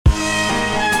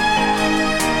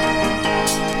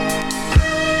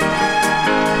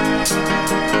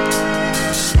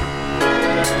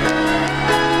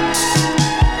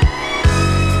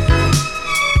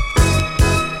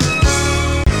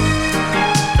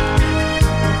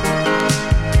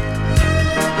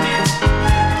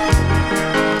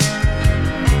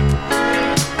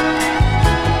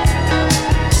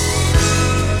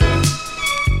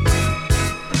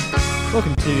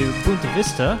Punta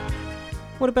Vista,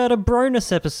 what about a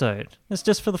bonus episode? It's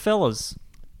just for the fellas.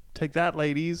 Take that,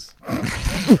 ladies.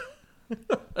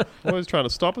 Always trying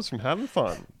to stop us from having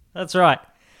fun. That's right.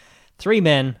 3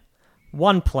 men,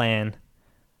 1 plan,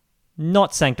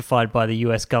 not sanctified by the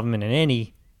US government in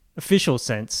any official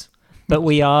sense, but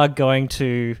we are going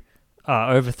to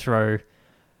overthrow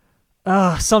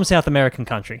some South American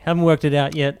country. Haven't worked it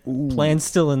out yet. Ooh. Plan's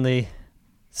still in the...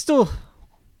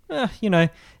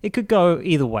 it could go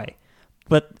either way.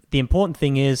 But the important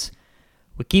thing is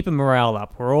we're keeping morale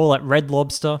up. We're all at Red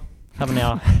Lobster, having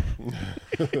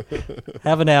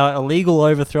our illegal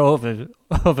overthrow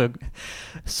of a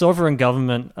sovereign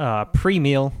government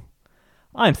pre-meal.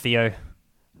 I'm Theo.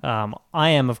 I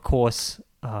am, of course,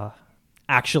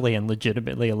 actually and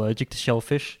legitimately allergic to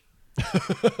shellfish.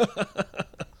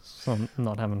 So I'm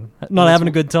not having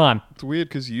a good time. It's weird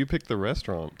because you picked the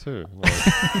restaurant too.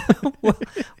 well,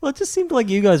 it just seemed like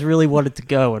you guys really wanted to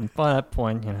go, and by that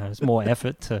point, there's more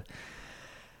effort to.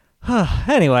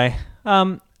 Anyway,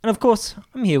 and of course,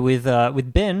 I'm here with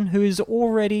Ben, who is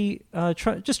already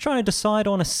just trying to decide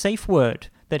on a safe word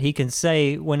that he can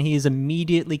say when he is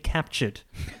immediately captured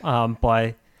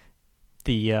by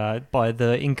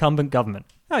the incumbent government.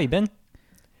 How are you, Ben?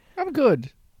 I'm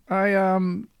good.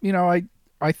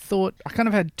 I thought I kind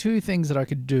of had 2 things that I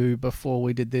could do before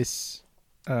we did this.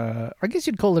 I guess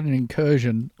you'd call it an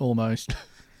incursion almost.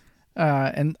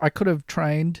 And I could have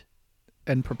trained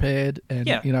and prepared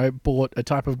and, bought a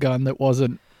type of gun that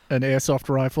wasn't an airsoft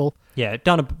rifle. Yeah,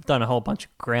 done a whole bunch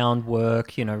of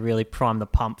groundwork, really primed the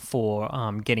pump for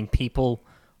getting people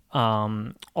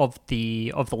of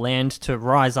the land to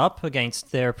rise up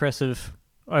against their oppressive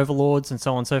overlords and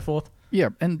so on and so forth. Yeah,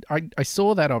 and I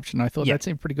saw that option. I thought that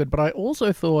seemed pretty good. But I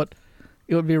also thought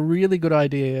it would be a really good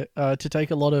idea to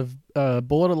take a lot of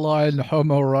borderline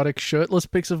homoerotic shirtless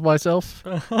pics of myself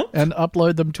and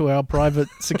upload them to our private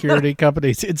security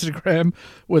company's Instagram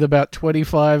with about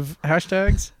 25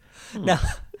 hashtags.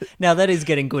 Now that is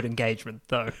getting good engagement,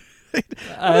 though.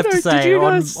 I have to say,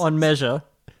 on measure.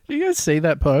 Do you guys see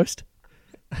that post?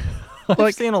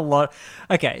 I've seen a lot.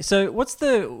 Okay, so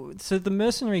the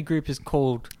mercenary group is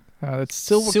called... it's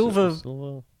Silver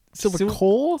Core?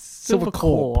 Silver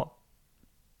Core.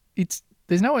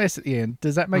 There's no S at the end.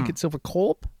 Does that make it Silver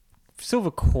Corp? Silver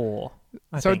Core,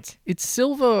 I think. It's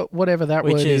Silver, whatever that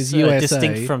which word is USA.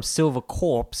 distinct from Silver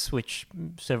Corps, which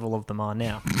several of them are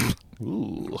now.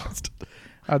 Ooh.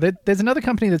 There's another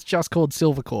company that's just called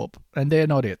Silver Corp, and they're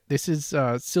not it. This is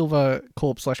Silver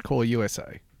Corp / Core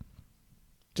USA.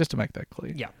 Just to make that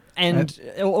clear. Yeah. And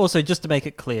also, just to make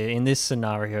it clear, in this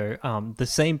scenario, the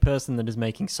same person that is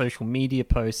making social media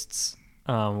posts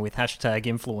with hashtag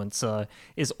influencer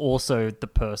is also the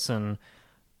person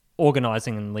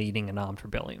organizing and leading an armed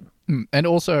rebellion. And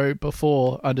also,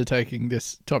 before undertaking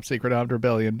this top secret armed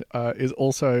rebellion, is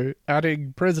also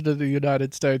adding President of the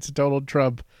United States, Donald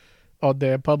Trump, on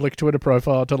their public Twitter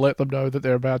profile to let them know that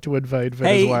they're about to invade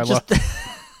Venezuela.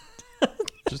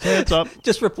 Just heads up.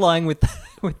 Just replying with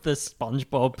the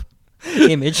SpongeBob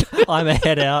image. I'm a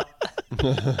head out.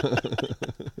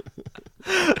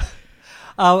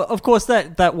 Of course,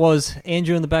 that was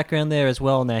Andrew in the background there as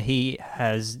well. Now, he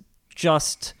has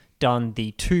just done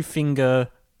the 2-finger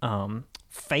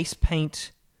face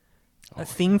paint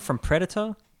thing from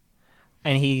Predator.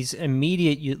 And he's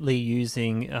immediately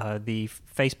using the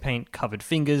face paint covered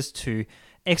fingers to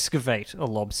excavate a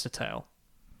lobster tail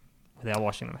without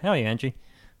washing them. How are you, Angie?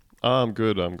 I'm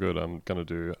good. I'm going to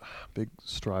do a big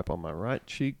stripe on my right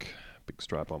cheek, big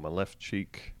stripe on my left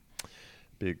cheek,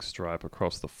 big stripe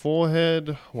across the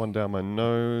forehead, one down my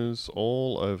nose,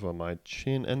 all over my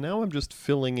chin. And now I'm just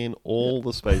filling in all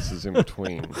the spaces in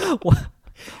between.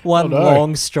 One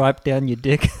long stripe down your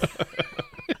dick.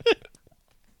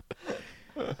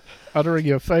 Uttering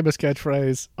your famous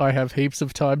catchphrase, I have heaps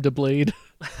of time to bleed.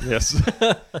 Yes.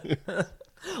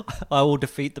 I will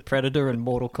defeat the Predator in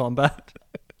Mortal Kombat.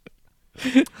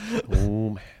 Oh,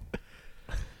 man.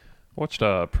 Watched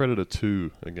Predator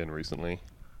 2 again recently.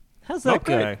 How's that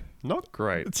go? Not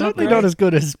great. It's certainly not as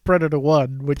good as Predator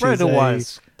 1, which is a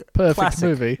perfect classic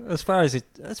movie. As far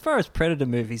as Predator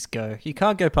movies go, you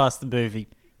can't go past the movie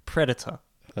Predator.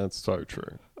 That's so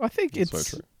true. I think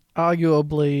it's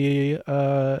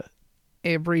arguably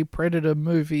every Predator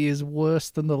movie is worse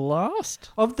than the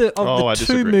last. Of the 2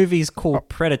 disagree. movies called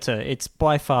Predator, it's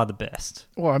by far the best.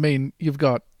 Well, I mean, you've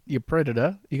got your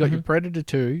Predator, you got your Predator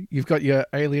 2, you've got your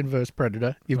Alien vs.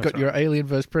 Predator, you've got your Alien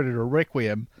vs. Predator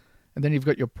Requiem, and then you've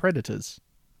got your Predators.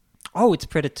 Oh, it's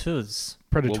Predators.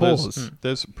 Predators. Well,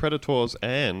 there's Predators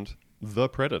and The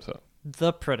Predator.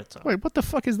 The Predator. Wait, what the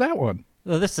fuck is that one?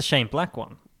 Oh, that's the Shane Black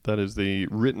one. That is the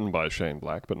written by Shane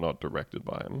Black, but not directed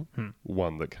by him.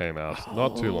 One that came out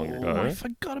not too long ago. I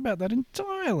forgot about that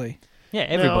entirely. Yeah,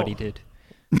 everybody did.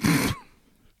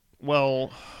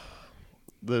 Well,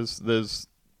 there's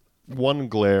one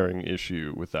glaring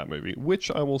issue with that movie, which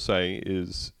I will say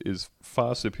is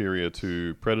far superior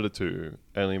to Predator 2,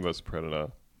 Alien vs.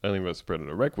 Predator, Alien vs.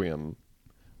 Predator Requiem,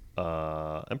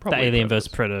 and probably The Alien Predators. vs.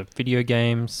 Predator video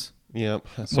games. Yep.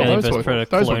 Well, Alien those vs. were- Predator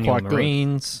those were Colonial quite good.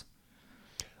 Marines.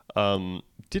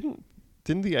 Didn't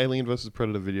the Alien vs.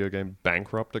 Predator video game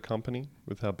bankrupt a company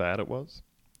with how bad it was?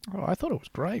 Oh, I thought it was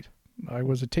great. I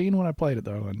was a teen when I played it,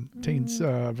 though, and teens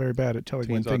are very bad at telling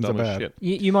Teens when things are dumb as bad. shit.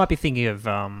 You might be thinking of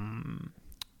the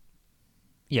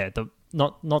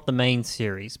not the main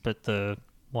series, but the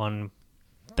one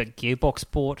that Gearbox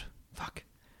bought. Fuck,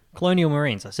 Colonial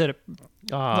Marines. I said it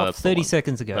not That's the 30 one.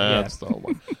 seconds ago. That's the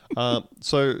one.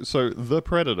 So the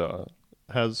Predator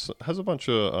has a bunch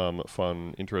of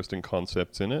fun, interesting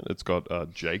concepts in it. It's got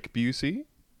Jake Busey,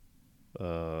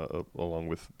 along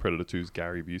with Predator 2's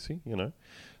Gary Busey. You know,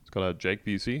 it's got Jake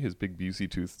Busey, his big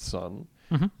Busey-toothed son.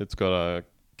 It's got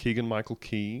Keegan-Michael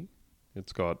Key.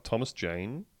 It's got Thomas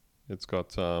Jane. It's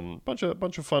got bunch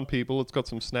of fun people. It's got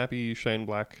some snappy Shane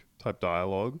Black type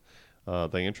dialogue.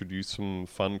 They introduce some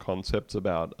fun concepts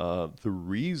about the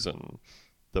reason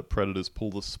that predators pull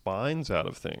the spines out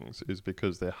of things is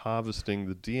because they're harvesting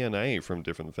the DNA from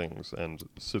different things and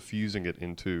suffusing it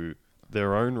into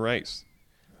their own race.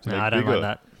 to No, make I don't like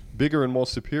that. bigger and more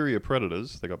superior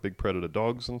predators. They got big predator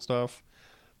dogs and stuff.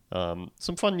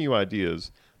 Some fun new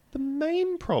ideas. The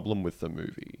main problem with the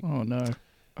movie... Oh, no.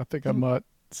 I think I might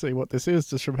see what this is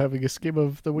just from having a skim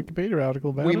of the Wikipedia article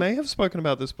about We it. may have spoken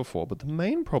about this before, but the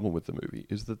main problem with the movie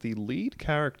is that the lead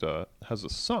character has a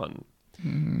son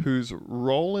whose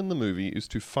role in the movie is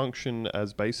to function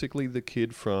as basically the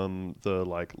kid from the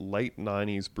late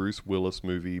 90s Bruce Willis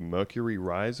movie Mercury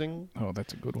Rising. Oh,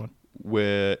 that's a good one.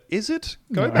 Where is it?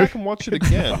 Go No. back and watch it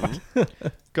again.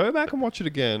 Go back and watch it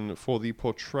again for the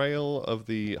portrayal of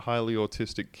the highly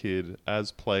autistic kid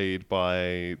as played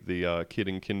by the kid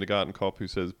in Kindergarten Cop who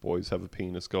says boys have a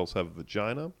penis, girls have a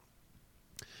vagina.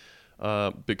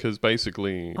 Because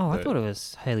basically... Oh, I thought it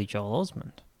was Haley Joel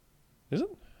Osment. Is it?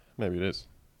 Maybe it is.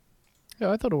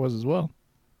 Yeah, I thought it was as well.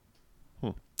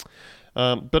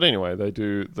 But anyway, they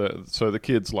do... So the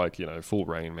kid's full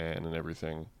Rain Man and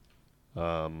everything.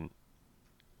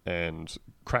 And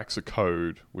cracks a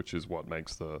code, which is what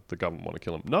makes the government want to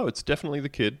kill him. No, it's definitely the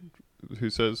kid who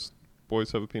says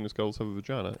boys have a penis, girls have a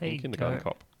vagina There in you Kindergarten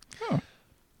go.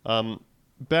 Cop.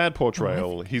 Bad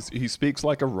portrayal. He speaks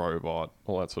like a robot,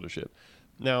 all that sort of shit.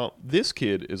 Now, this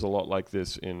kid is a lot like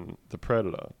this in The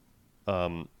Predator.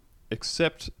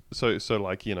 Except,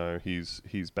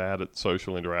 he's bad at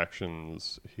social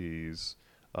interactions. He's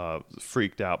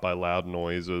freaked out by loud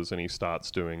noises, and he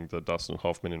starts doing the Dustin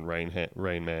Hoffman in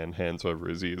Rain Man, hands over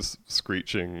his ears,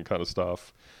 screeching kind of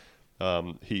stuff.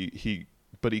 But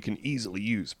he can easily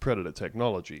use Predator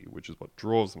technology, which is what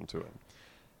draws them to him.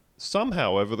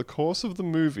 Somehow, over the course of the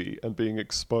movie and being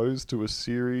exposed to a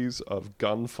series of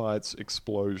gunfights,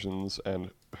 explosions,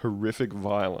 and horrific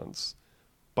violence,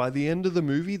 by the end of the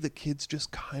movie, the kid's just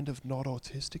kind of not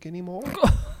autistic anymore.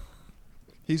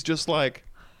 He's just like,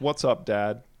 "What's up,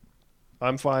 Dad?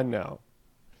 I'm fine now."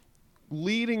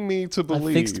 Leading me to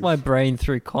believe... I fixed my brain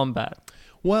through combat.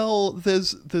 Well,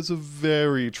 there's a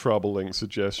very troubling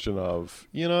suggestion of,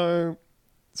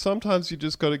 sometimes you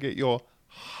just got to get your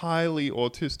highly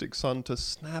autistic son to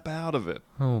snap out of it.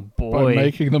 Oh, By boy.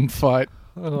 making them fight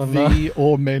Oh, the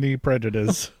or many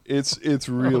predators. It's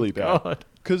really bad. God.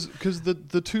 Because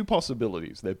the two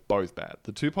possibilities, they're both bad.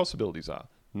 The two possibilities are,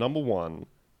 number one,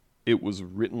 it was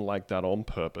written like that on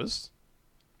purpose,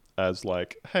 as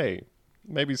hey,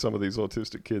 maybe some of these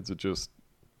autistic kids are just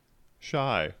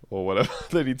shy or whatever.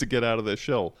 They need to get out of their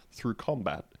shell through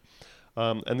combat.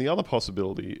 And the other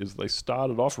possibility is they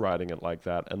started off writing it like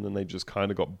that and then they just kind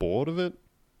of got bored of it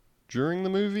during the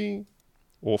movie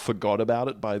or forgot about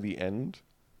it by the end.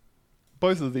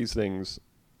 Both of these things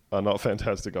are not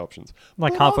fantastic options.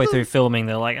 Like But halfway other- through filming,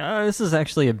 they're like, "Oh, this is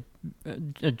actually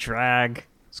a drag."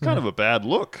 It's kind of a bad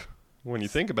look when you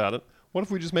think about it. What if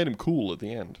we just made him cool at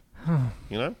the end?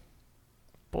 You know?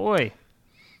 Boy.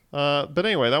 But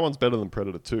anyway, that one's better than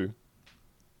Predator 2.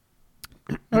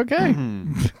 Okay.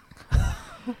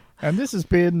 And this has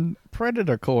been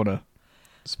Predator Corner.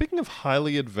 Speaking of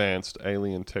highly advanced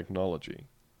alien technology,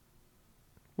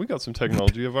 we got some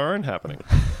technology of our own happening.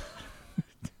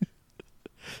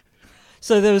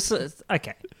 So there was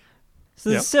okay. So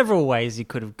there's Yeah. several ways you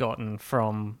could have gotten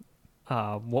from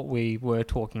what we were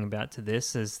talking about to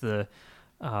this. There's the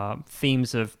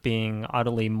themes of being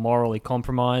utterly morally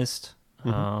compromised,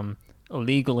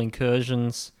 illegal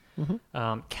incursions,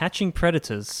 catching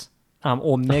predators,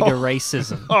 or mega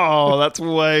racism. Oh, that's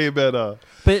way better.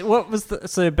 But what was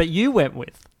but you went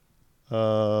with?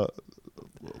 What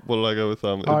did I go with?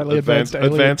 Highly advanced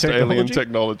alien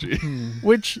technology.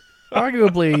 Which,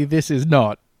 arguably, this is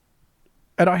not.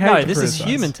 And I hate this is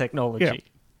human technology. Yeah.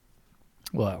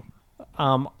 Well,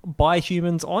 by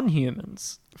humans on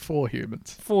humans. for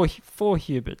humans. For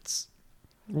humans.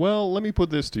 Well, let me put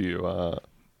this to you.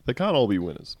 They can't all be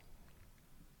winners.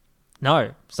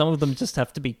 No, some of them just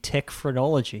have to be tech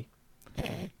phrenology.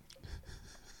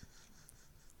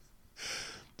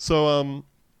 So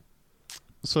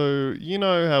you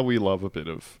know how we love a bit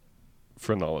of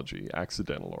phrenology,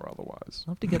 accidental or otherwise,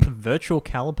 I'll have to get the virtual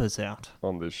calipers out.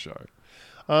 on this show.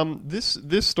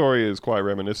 This story is quite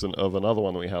reminiscent of another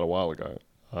one that we had a while ago.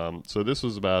 So this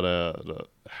was about the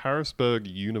Harrisburg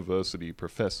University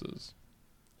professors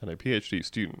and a PhD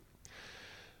student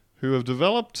who have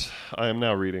developed. I am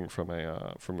now reading from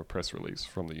a press release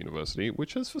from the university,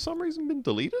 which has for some reason been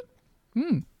deleted.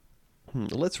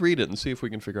 Let's read it and see if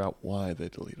we can figure out why they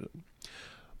deleted it.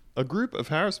 A group of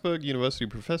Harrisburg University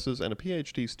professors and a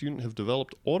PhD student have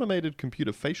developed automated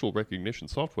computer facial recognition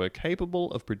software capable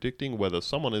of predicting whether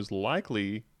someone is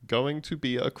likely going to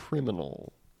be a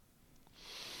criminal.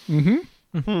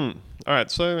 All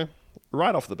right, so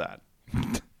right off the bat,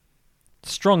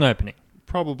 Strong opening.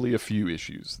 probably a few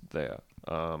issues there.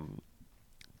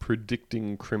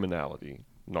 Predicting criminality,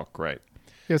 not great.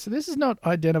 Yeah, so this is not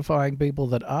identifying people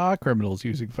that are criminals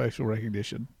using facial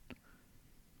recognition.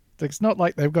 It's not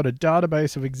like they've got a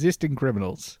database of existing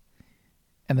criminals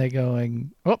and they're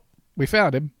going, oh, we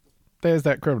found him. There's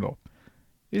that criminal.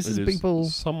 This It is people...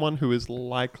 someone who is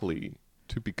likely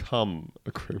to become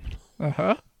a criminal.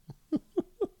 Uh-huh.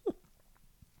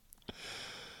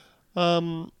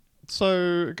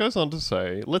 So it goes on to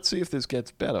say, let's see if this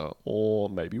gets better or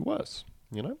maybe worse,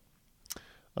 you know?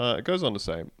 It goes on to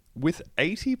say, with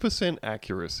 80%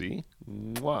 accuracy,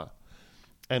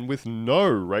 and with no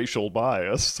racial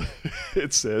bias,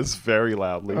 it says very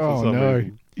loudly for Oh, some no.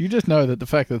 reason. You just know that the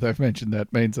fact that they've mentioned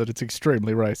that means that it's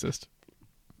extremely racist.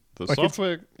 The Like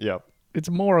software, yeah. It's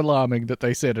more alarming that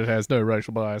they said it has no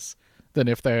racial bias than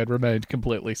if they had remained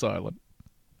completely silent.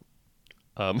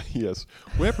 Yes.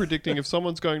 We're predicting if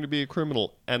someone's going to be a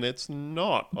criminal, and it's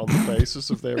not on the basis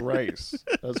of their race.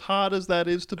 As hard as that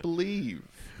is to believe.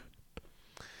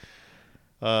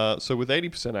 So with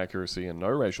 80% accuracy and no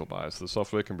racial bias, the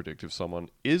software can predict if someone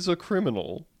is a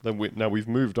criminal. Now we've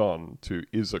moved on to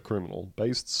is a criminal,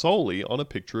 based solely on a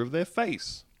picture of their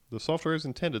face. The software is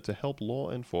intended to help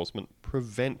law enforcement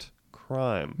prevent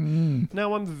crime.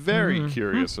 Now I'm very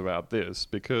curious about this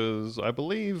because I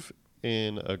believe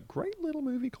in a great little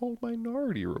movie called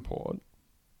Minority Report,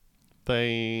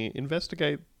 they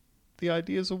investigate the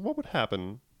ideas of what would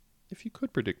happen if you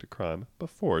could predict a crime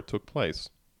before it took place.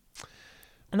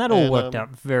 And that all worked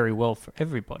out very well for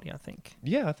everybody, I think.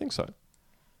 Yeah, I think so.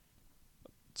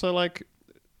 So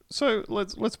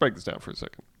let's break this down for a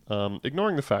second.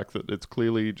 Ignoring the fact that it's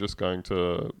clearly just going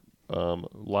to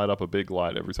light up a big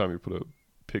light every time you put a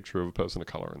picture of a person of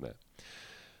color in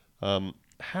there.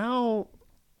 How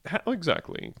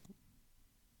exactly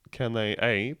can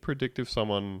they predict if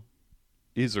someone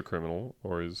is a criminal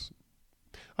or is...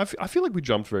 I feel like we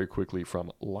jumped very quickly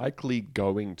from likely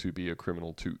going to be a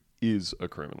criminal to is a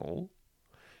criminal,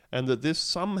 and that this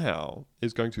somehow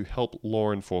is going to help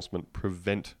law enforcement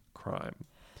prevent crime.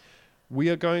 What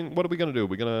are we going to do?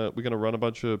 We're going to run a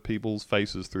bunch of people's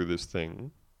faces through this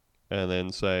thing and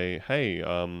then say, hey,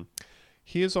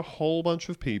 here's a whole bunch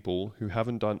of people who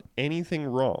haven't done anything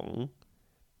wrong,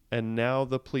 and now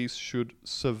the police should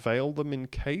surveil them in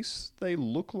case they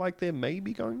look like they're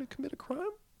maybe going to commit a crime?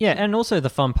 Yeah, and also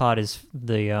the fun part is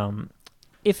the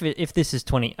if this is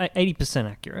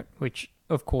 80% accurate, which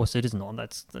of course it is not,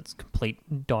 that's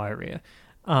complete diarrhea.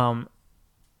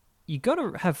 You got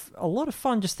to have a lot of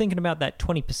fun just thinking about that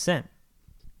 20%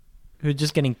 who are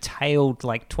just getting tailed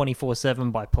like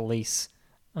 24/7 by police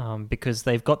because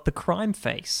they've got the crime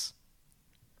face.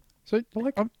 So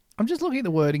I'm just looking at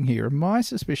the wording here, and my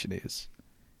suspicion is,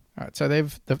 all right, so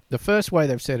the first way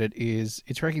they've said it is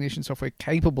it's recognition software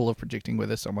capable of predicting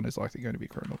whether someone is likely going to be a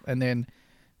criminal, and then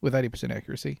with 80%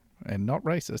 accuracy and not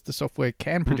racist, the software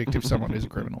can predict if someone is a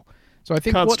criminal. So I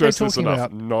think Can't what they're stress this talking enough.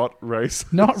 about, Not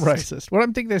racist. not racist. What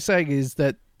I think they're saying is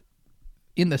that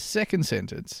in the second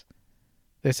sentence,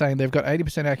 they're saying they've got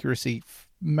 80% accuracy,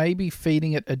 maybe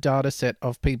feeding it a data set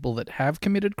of people that have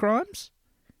committed crimes,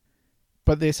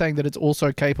 but they're saying that it's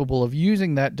also capable of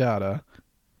using that data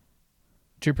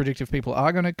too predictive people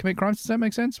are going to commit crimes. Does that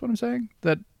make sense, what I'm saying?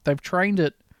 That they've trained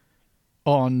it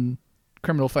on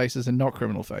criminal faces and not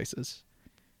criminal faces.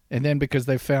 And then because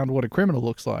they've found what a criminal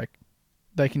looks like,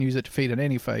 they can use it to feed in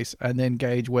any face and then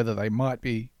gauge whether they might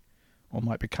be or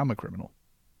might become a criminal.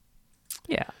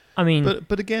 Yeah. I mean...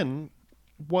 But again,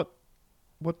 what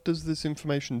does this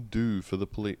information do for the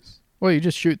police? Well, you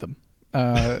just shoot them.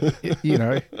 If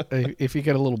you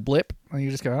get a little blip, and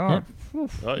you just go, here we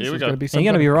go. You're going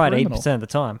to be right 80% of the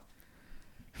time.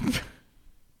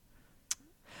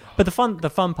 But the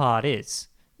fun part is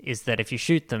that if you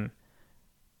shoot them,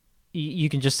 you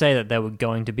can just say that they were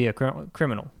going to be a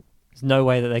criminal. There's no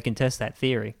way that they can test that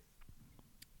theory.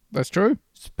 That's true.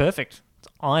 It's perfect. It's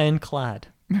ironclad.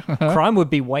 Crime would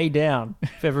be way down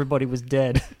if everybody was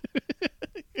dead.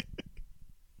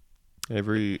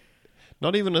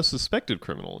 Not even a suspected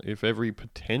criminal, if every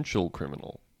potential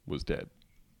criminal was dead.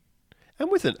 And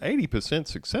with an 80%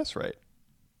 success rate.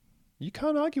 You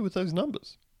can't argue with those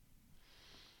numbers.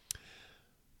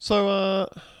 So,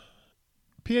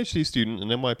 PhD student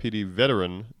and NYPD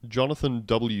veteran Jonathan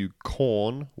W.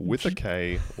 Korn, with a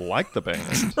K, like the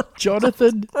band.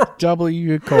 Jonathan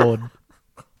W. Korn.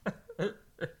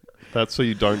 That's so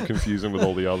you don't confuse him with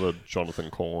all the other Jonathan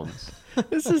Korns.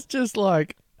 This is just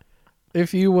like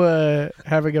if you were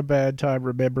having a bad time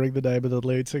remembering the name of the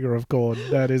lead singer of Korn,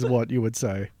 that is what you would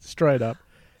say. Straight up.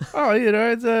 Oh,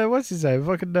 it's, what's his name?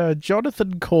 Fucking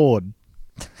Jonathan Korn.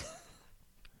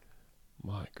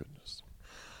 My goodness.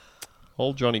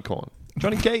 Old Johnny Korn.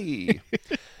 Johnny K.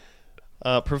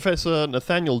 Professor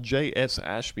Nathaniel J.S.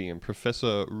 Ashby and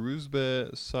Professor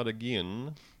Ruzbe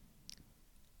Sadagian,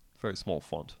 very small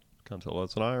font, can't tell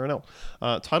that's an I or an L,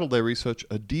 titled their research,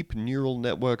 A Deep Neural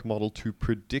Network Model to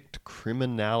Predict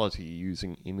Criminality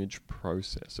Using Image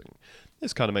Processing.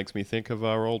 This kind of makes me think of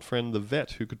our old friend the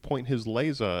vet who could point his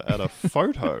laser at a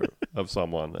photo of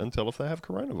someone and tell if they have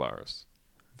coronavirus.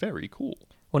 Very cool.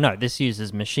 Well, no, this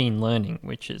uses machine learning,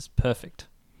 which is perfect.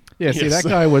 Yeah, see, that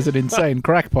guy was an insane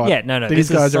crackpot. Yeah, no, These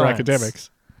this guys is are science. academics.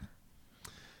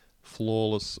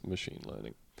 Flawless machine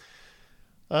learning.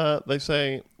 They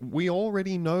say, we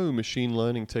already know machine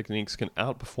learning techniques can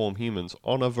outperform humans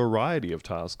on a variety of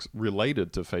tasks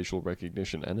related to facial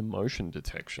recognition and emotion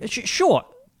detection. Sure.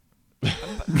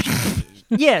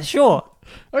 Yeah, sure.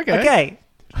 Okay.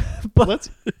 But Let's...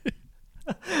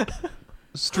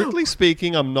 Strictly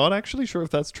speaking, I'm not actually sure if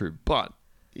that's true, but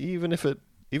even if it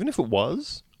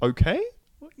was, okay?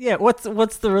 yeah,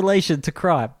 what's the relation to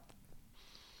crime?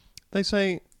 They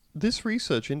say, this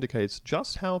research indicates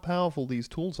just how powerful these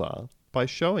tools are by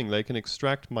showing they can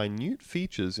extract minute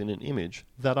features in an image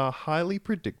that are highly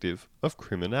predictive of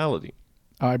criminality.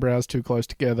 Eyebrows too close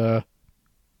together.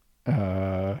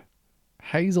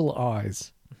 Hazel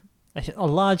eyes. A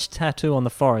large tattoo on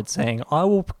the forehead saying, I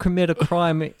will commit a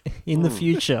crime in the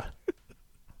future.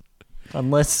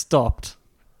 Unless stopped.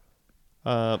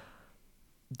 The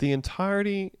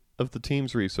entirety of the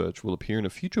team's research will appear in a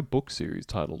future book series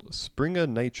titled Springer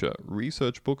Nature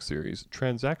Research Book Series,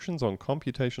 Transactions on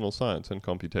Computational Science and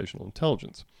Computational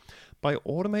Intelligence. By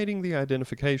automating the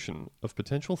identification of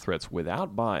potential threats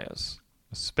without bias,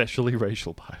 especially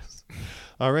racial bias,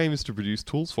 our aim is to produce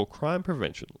tools for crime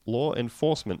prevention, law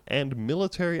enforcement, and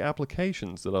military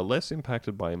applications that are less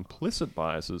impacted by implicit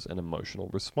biases and emotional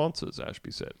responses,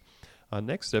 Ashby said. Our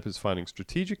next step is finding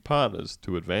strategic partners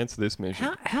to advance this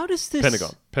mission. How does this...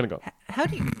 Pentagon. How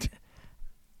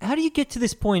do you get to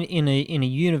this point in a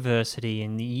university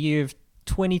in the year of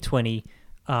 2020,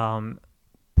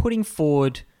 putting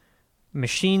forward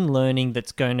machine learning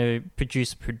that's going to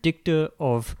produce a predictor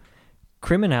of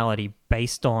criminality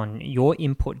based on your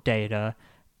input data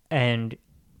and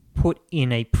put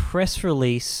in a press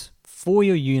release for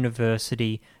your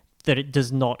university that it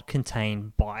does not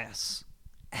contain bias?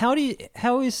 How did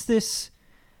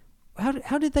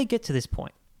they get to this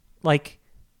point? Like,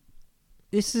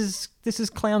 this is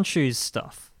clown shoes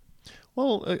stuff.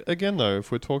 Well, again, though, if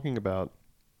we're talking about...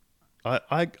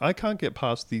 I can't get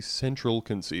past the central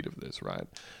conceit of this, right?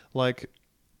 Like,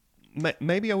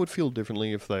 maybe I would feel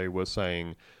differently if they were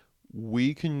saying,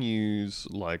 we can use,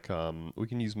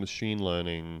 machine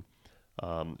learning,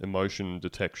 emotion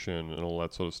detection, and all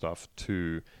that sort of stuff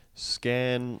to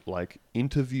scan,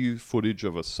 interview footage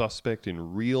of a suspect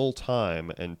in real time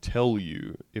and tell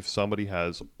you if somebody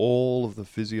has all of the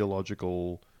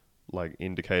physiological,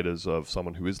 indicators of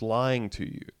someone who is lying to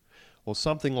you, or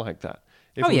something like that.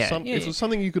 If it was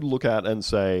something you could look at and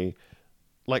say,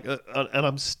 and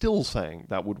I'm still saying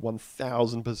that would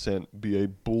 1000% be a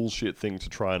bullshit thing to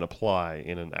try and apply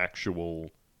in an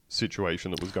actual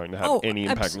situation that was going to have any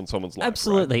impact on someone's life.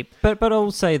 Absolutely. Right? But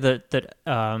I'll say that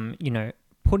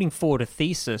putting forward a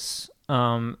thesis,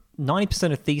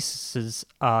 90% of theses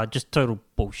are just total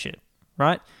bullshit,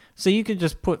 right? So you could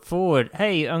just put forward,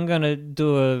 hey, I'm gonna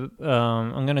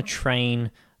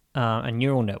train a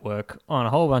neural network on a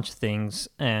whole bunch of things,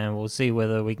 and we'll see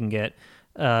whether we can get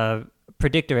a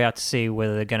predictor out to see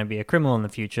whether they're going to be a criminal in the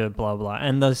future, blah, blah.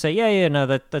 And they'll say, yeah, no,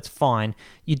 that's fine.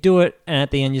 You do it, and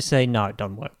at the end you say, no, it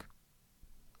doesn't work.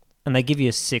 And they give you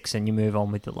a 6 and you move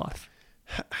on with your life.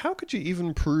 How could you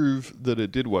even prove that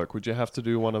it did work? Would you have to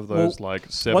do one of those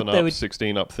 7 up,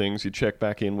 16 up things? You check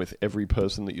back in with every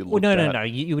person that you looked at? No.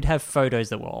 You would have photos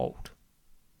that were old.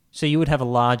 So you would have a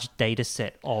large data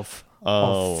set of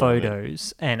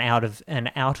photos, and out of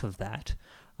that,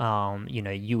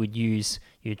 you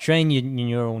would train your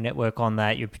neural network on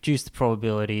that. You produce the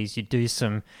probabilities. You do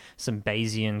some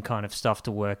Bayesian kind of stuff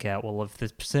to work out. Well, if the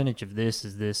percentage of this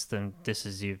is this, then this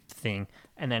is your thing.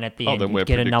 And then at the end, you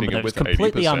get a number that was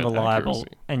completely unreliable,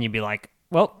 accuracy. And you'd be like,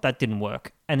 well, that didn't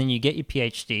work. And then you get your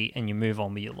PhD and you move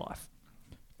on with your life.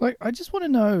 Like, I just want to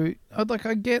know,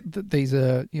 I get that these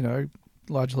are,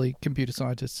 largely computer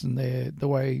scientists, and the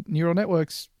way neural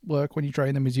networks work when you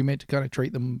train them is you're meant to kind of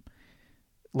treat them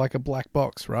like a black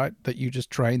box, right? That you just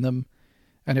train them,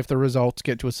 and if the results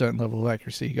get to a certain level of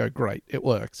accuracy, you go, great, it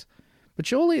works. But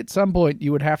surely at some point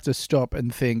you would have to stop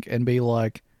and think and be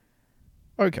like,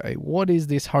 okay, what is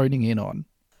this honing in on?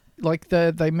 Like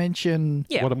they mention...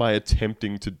 Yeah. What am I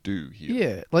attempting to do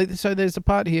here? Yeah. So there's a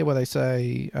part here where they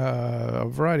say a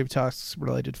variety of tasks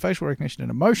related to facial recognition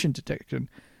and emotion detection.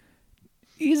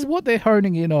 Is what they're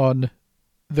honing in on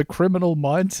the criminal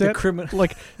mindset?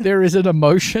 Like there is an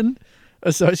emotion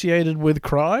associated with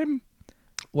crime?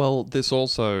 Well,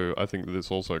 I think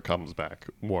this also comes back,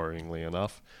 worryingly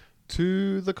enough,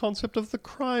 to the concept of the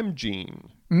crime gene.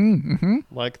 Mm-hmm.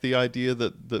 Like the idea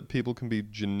that people can be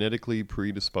genetically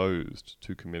predisposed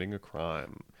to committing a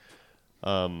crime.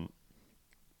 So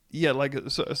I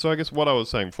guess what I was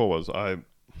saying before was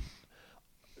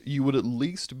you would at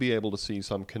least be able to see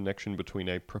some connection between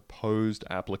a proposed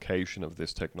application of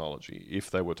this technology if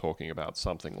they were talking about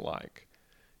something like,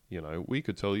 we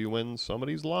could tell you when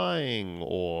somebody's lying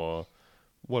or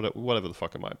whatever the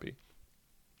fuck it might be.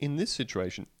 In this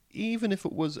situation, even if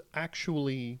it was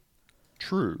actually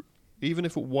true, even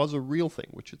if it was a real thing,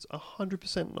 which it's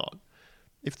 100% not,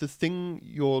 if the thing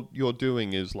you're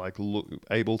doing is like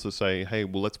able to say, hey,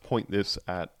 well, let's point this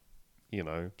at,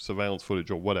 surveillance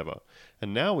footage or whatever,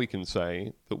 and now we can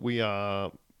say that we are,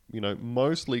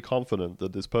 mostly confident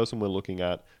that this person we're looking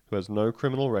at, who has no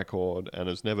criminal record and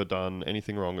has never done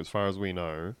anything wrong as far as we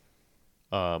know,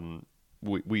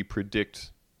 we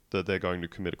predict that they're going to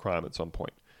commit a crime at some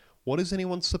point. What is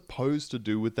anyone supposed to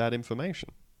do with that information?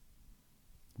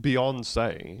 Beyond,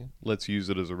 say, let's use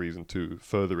it as a reason to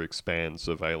further expand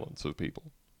surveillance of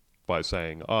people by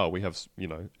saying, we have,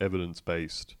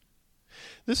 evidence-based.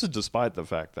 This is despite the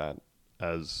fact that,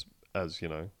 as I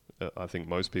think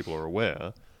most people are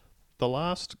aware, the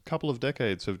last couple of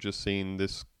decades have just seen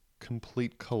this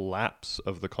complete collapse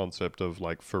of the concept of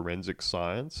like forensic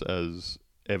science as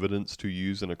evidence to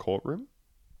use in a courtroom.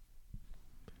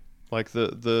 Like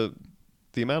the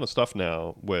amount of stuff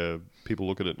now where people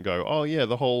look at it and go, oh yeah,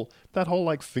 that whole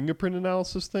like fingerprint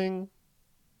analysis thing,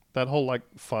 that whole like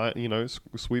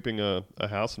sweeping a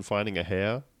house and finding a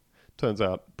hair, turns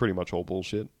out pretty much all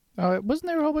bullshit. Wasn't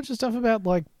there a whole bunch of stuff about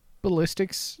like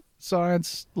ballistics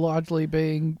science largely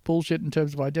being bullshit in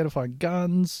terms of identifying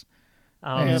guns?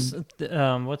 What's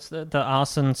the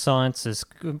arson science is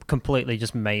completely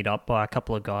just made up by a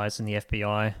couple of guys in the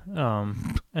FBI,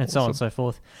 and so on and so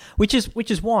forth. Which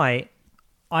is why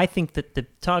I think that the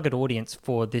target audience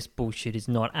for this bullshit is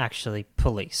not actually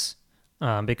police,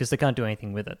 because they can't do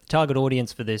anything with it. The target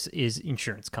audience for this is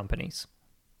insurance companies.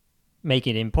 Make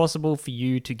it impossible for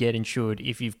you to get insured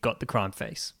if you've got the crime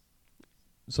face.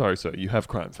 Sorry, sir, you have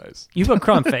crime face. You've got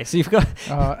crime face. You've got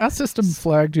our system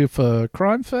flagged you for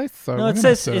crime face. So no, it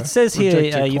says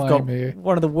here you've got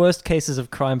one of the worst cases of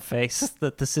crime face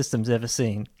that the system's ever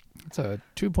seen. It's a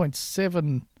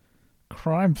 2.7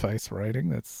 crime face rating.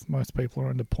 That's most people are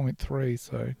under 0.3.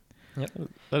 So yep.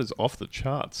 That is off the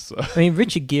charts. So. I mean,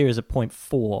 Richard Gere is a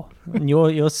 0.4, and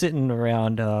you're sitting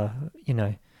around,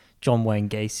 John Wayne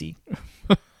Gacy.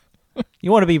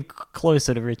 You want to be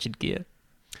closer to Richard Gere.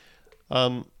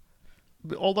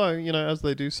 Although, as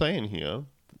they do say in here,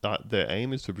 their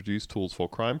aim is to produce tools for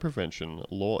crime prevention,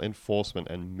 law enforcement,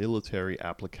 and military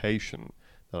application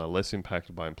that are less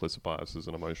impacted by implicit biases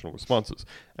and emotional responses.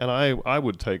 And I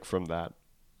would take from that,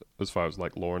 as far as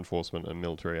like law enforcement and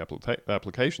military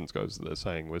applications goes, that they're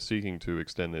saying we're seeking to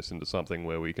extend this into something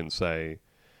where we can say,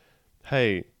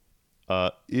 hey,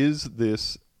 is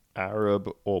this Arab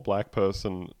or black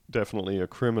person definitely a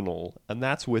criminal, and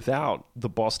that's without the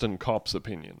Boston cops'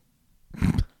 opinion.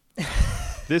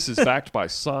 This is backed by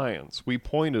science. We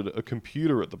pointed a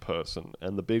computer at the person,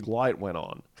 and the big light went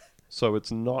on. So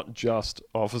it's not just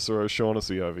Officer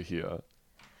O'Shaughnessy over here.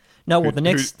 No, well, the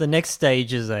next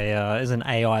stage is an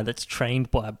AI that's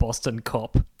trained by a Boston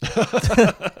cop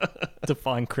to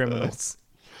find criminals.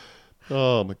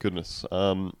 Oh my goodness.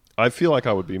 I feel like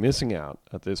I would be missing out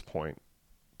at this point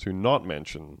to not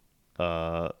mention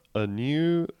a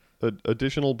new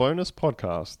additional bonus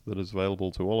podcast that is available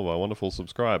to all of our wonderful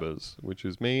subscribers, which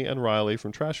is me and Riley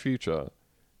from Trash Future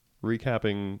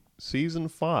recapping season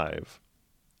 5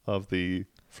 of the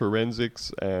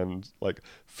forensics and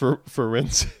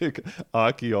forensic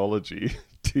archaeology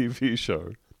TV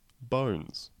show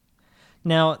Bones.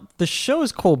 Now, the show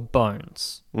is called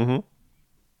Bones. Mm-hmm.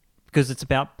 Because it's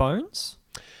about bones?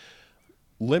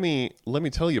 Let me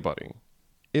tell you, buddy,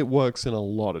 it works in a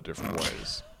lot of different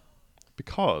ways.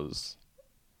 Because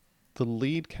the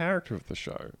lead character of the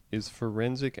show is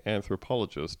forensic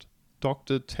anthropologist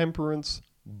Dr. Temperance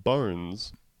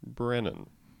Bones Brennan.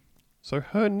 So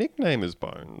her nickname is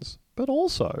Bones, but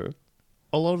also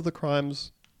a lot of the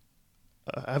crimes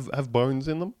have bones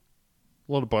in them.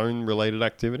 A lot of bone-related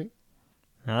activity.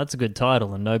 Now, that's a good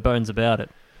title and no bones about it.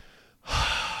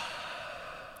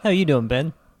 How are you doing,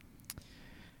 Ben?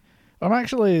 I'm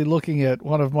actually looking at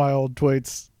one of my old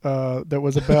tweets that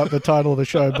was about the title of the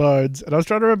show, Bones, and I was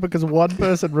trying to remember because one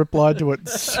person replied to it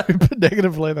super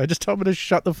negatively. They just told me to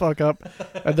shut the fuck up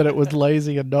and that it was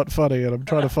lazy and not funny, and I'm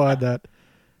trying to find that.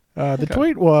 The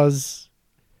tweet was,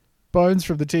 Bones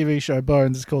from the TV show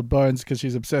Bones is called Bones because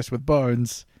she's obsessed with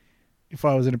bones. If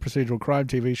I was in a procedural crime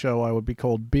TV show, I would be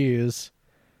called Beers.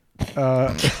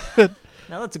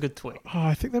 Now, that's a good tweet. Oh,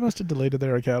 I think they must have deleted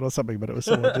their account or something, but it was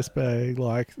someone just being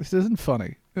like, this isn't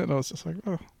funny. And I was just like,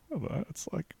 oh, I don't know. It's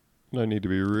like... No need to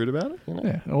be rude about it, you know?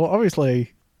 Yeah, well,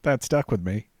 obviously, that stuck with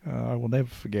me. I will never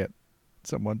forget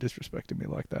someone disrespecting me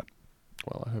like that.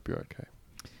 Well, I hope you're okay.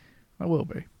 I will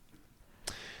be.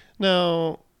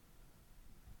 Now,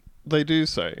 they do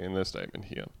say in their statement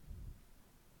here,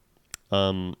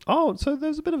 so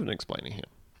there's a bit of an explaining here.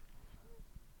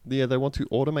 Yeah, they want to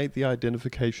automate the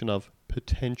identification of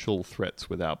potential threats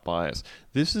without bias.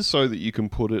 This is so that you can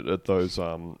put it at those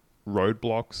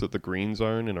roadblocks at the green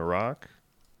zone in Iraq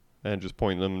and just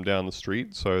point them down the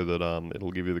street so that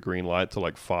it'll give you the green light to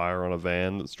like fire on a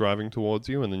van that's driving towards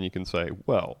you, and then you can say,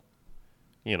 well,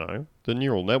 you know, the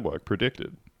neural network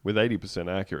predicted with 80%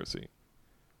 accuracy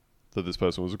that this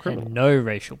person was a criminal. And no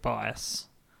racial bias.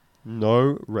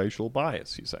 No racial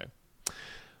bias, you say.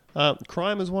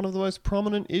 Crime is one of the most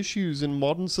prominent issues in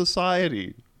modern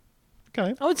society.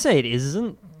 Okay. I would say it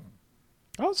isn't.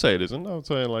 I would say it isn't. I would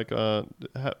say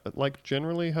like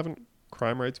generally haven't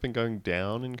crime rates been going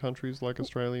down in countries like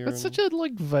Australia? That's such a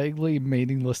like vaguely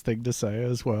meaningless thing to say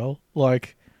as well.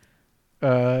 Like,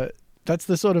 that's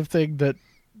the sort of thing that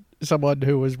someone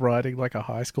who was writing like a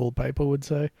high school paper would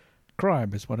say.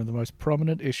 Crime is one of the most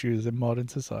prominent issues in modern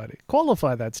society.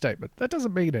 Qualify that statement. That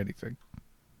doesn't mean anything.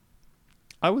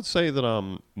 I would say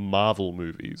that Marvel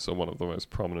movies are one of the most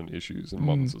prominent issues in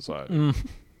modern society.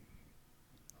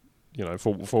 You know,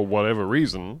 for whatever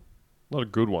reason, not a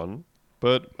good one,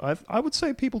 but I would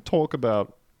say people talk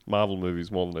about Marvel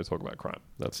movies more than they talk about crime.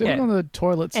 That's Sitting on the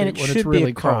toilet seat And it when should it's be a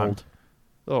really crime. cold.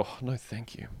 Oh, no,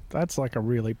 thank you. That's like a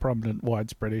really prominent,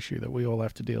 widespread issue that we all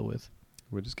have to deal with.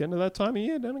 We're just getting to that time of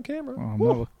year down in Canberra.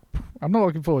 Oh, I'm not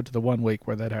looking forward to the 1 week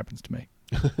where that happens to me.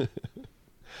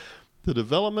 The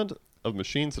development of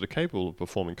machines that are capable of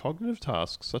performing cognitive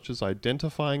tasks such as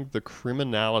identifying the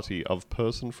criminality of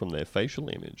person from their facial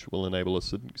image will enable a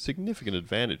significant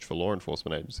advantage for law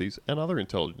enforcement agencies and other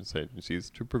intelligence agencies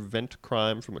to prevent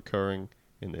crime from occurring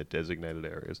in their designated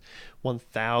areas.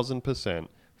 1,000%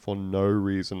 for no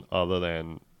reason other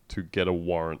than to get a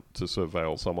warrant to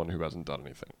surveil someone who hasn't done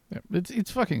anything. Yeah,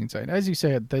 it's fucking insane. As you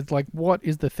said, there's like, what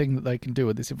is the thing that they can do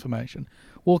with this information?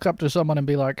 Walk up to someone and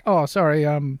be like, oh, sorry,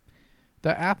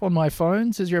 the app on my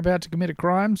phone says you're about to commit a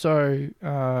crime, so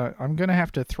I'm going to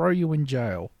have to throw you in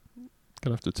jail.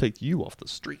 Gonna have to take you off the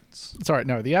streets. Sorry,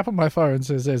 no, the app on my phone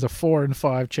says there's a 4 in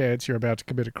 5 chance you're about to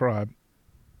commit a crime.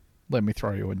 Let me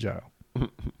throw you in jail.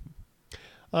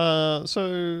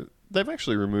 So they've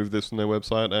actually removed this from their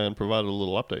website and provided a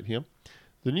little update here.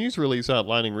 The news release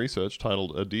outlining research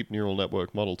titled A Deep Neural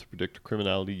Network Model to Predict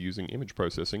Criminality Using Image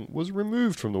Processing was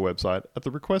removed from the website at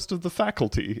the request of the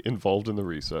faculty involved in the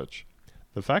research.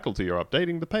 The faculty are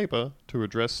updating the paper to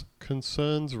address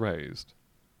concerns raised.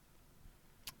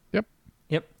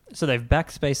 Yep. So they've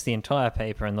backspaced the entire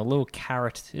paper, and the little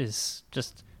caret is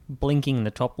just blinking in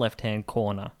the top left-hand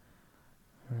corner.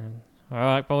 All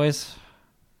right, boys.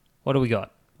 What do we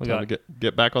got? Time to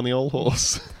get back on the old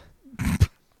horse.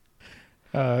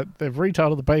 They've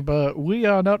retitled the paper, "We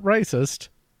Are Not Racist."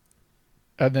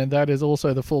 And then that is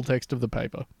also the full text of the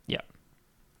paper. Yeah.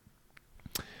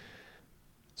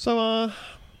 So,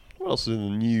 what else is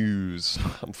in the news?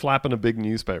 I'm flapping a big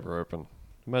newspaper open.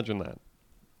 Imagine that.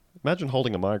 Imagine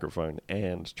holding a microphone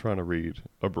and trying to read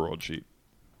a broadsheet.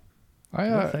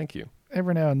 No, thank you.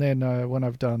 Every now and then, when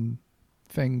I've done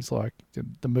things like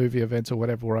the movie events or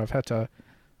whatever, where I've had to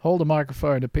hold a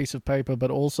microphone, a piece of paper, but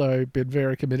also been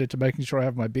very committed to making sure I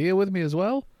have my beer with me as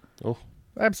well. Oh.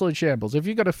 Absolute shambles. If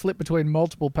you've got to flip between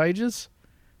multiple pages,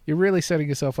 you're really setting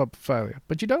yourself up for failure.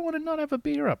 But you don't want to not have a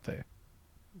beer up there.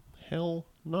 Hell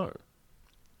no.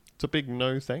 It's a big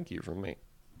no thank you from me.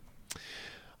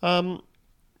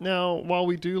 Now, while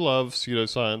we do love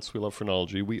pseudoscience, we love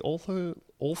phrenology, we also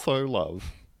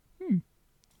love...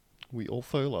 We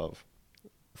also love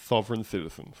sovereign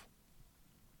citizens.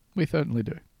 We certainly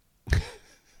do.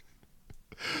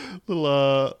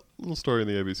 Little story in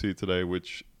the ABC today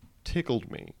which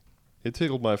tickled me. It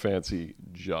tickled my fancy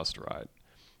just right.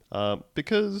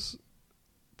 Because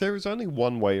there is only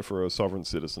one way for a sovereign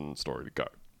citizen story to go.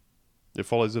 It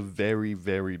follows a very,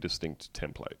 very distinct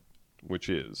template, which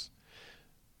is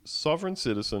sovereign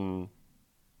citizen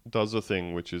does a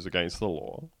thing which is against the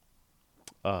law.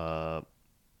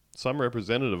 Some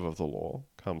representative of the law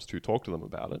comes to talk to them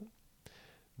about it.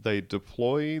 They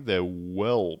deploy their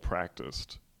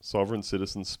well-practiced sovereign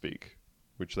citizen speak,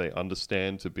 which they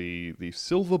understand to be the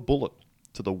silver bullet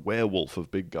to the werewolf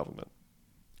of big government.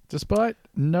 Despite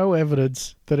no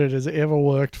evidence that it has ever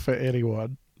worked for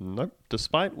anyone. Nope.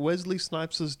 Despite Wesley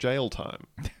Snipes' jail time,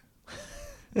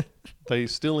 they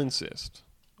still insist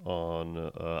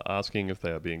on asking if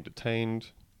they are being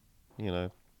detained,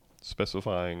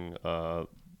 specifying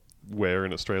where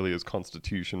in Australia's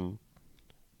constitution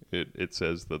it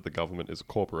says that the government is a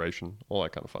corporation, all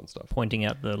that kind of fun stuff. Pointing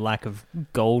out the lack of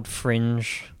gold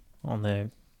fringe on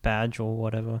their badge or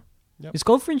whatever. Yep. Is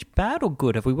gold fringe bad or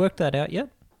good? Have we worked that out yet?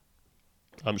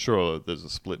 I'm sure there's a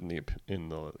split in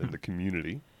the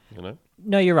community,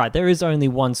 No, you're right. There is only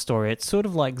one story. It's sort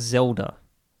of like Zelda.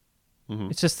 Mm-hmm.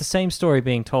 It's just the same story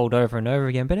being told over and over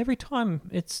again, but every time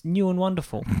it's new and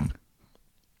wonderful.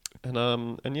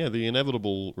 And yeah, the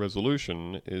inevitable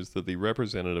resolution is that the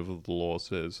representative of the law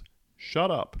says,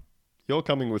 "Shut up, you're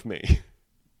coming with me."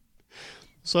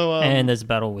 So and there's a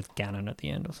battle with Ganon at the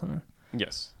end or something.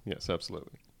 Yes,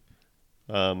 absolutely.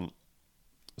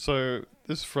 So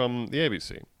this is from the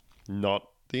ABC, not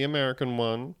the American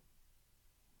one.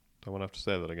 Don't want to have to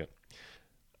say that again.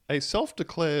 A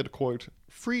self-declared, quote,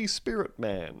 free spirit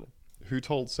man who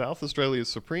told South Australia's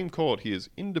Supreme Court he is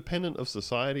independent of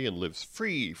society and lives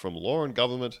free from law and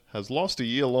government has lost a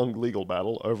year-long legal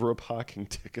battle over a parking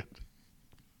ticket.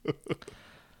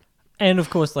 And of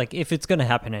course, if it's going to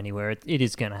happen anywhere, it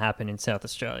is going to happen in South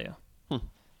Australia.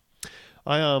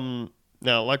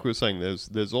 Now, like we were saying,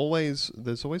 there's always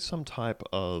some type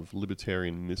of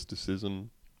libertarian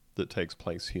mysticism that takes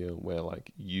place here, where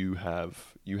you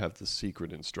have the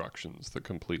secret instructions that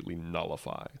completely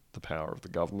nullify the power of the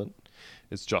government.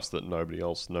 It's just that nobody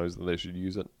else knows that they should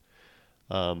use it.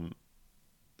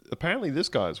 Apparently, this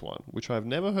guy's one, which I've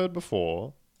never heard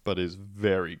before, but is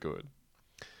very good,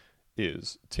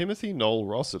 is Timothy Noel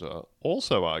Rossiter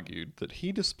also argued that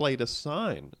he displayed a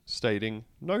sign stating,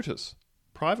 "Notice,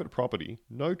 private property,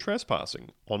 no trespassing,"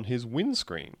 on his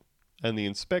windscreen, and the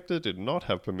inspector did not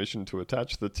have permission to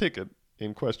attach the ticket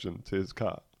in question to his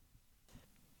car.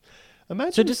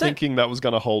 Imagine thinking that was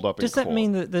going to hold up in court. Does that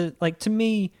mean that, to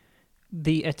me,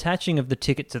 the attaching of the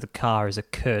ticket to the car is a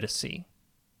courtesy?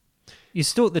 You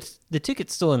still the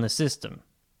ticket's still in the system.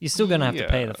 You're still going to have to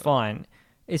pay the fine.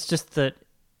 It's just that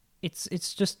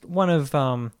it's just one of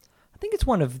I think it's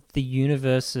one of the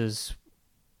universe's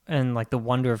and the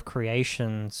wonder of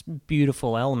creation's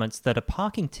beautiful elements that a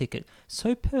parking ticket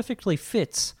so perfectly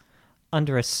fits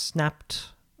under a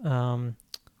snapped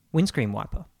windscreen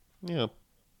wiper. Yeah.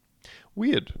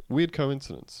 Weird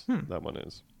coincidence, that one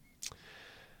is.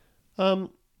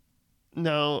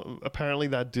 Now, apparently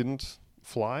that didn't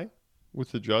fly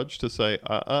with the judge to say,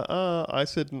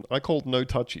 I called no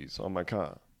touchies on my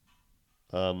car.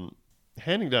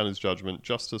 Handing down his judgment,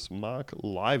 Justice Mark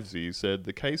Livesey said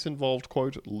the case involved,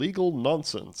 quote, legal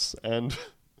nonsense and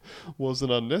was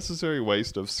an unnecessary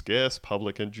waste of scarce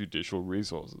public and judicial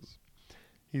resources.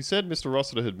 He said Mr.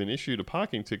 Rossiter had been issued a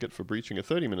parking ticket for breaching a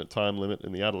 30-minute time limit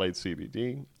in the Adelaide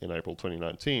CBD in April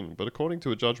 2019, but according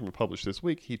to a judgment published this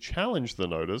week, he challenged the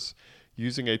notice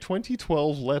using a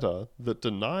 2012 letter that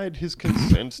denied his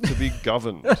consent to be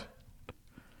governed.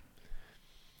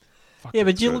 Yeah,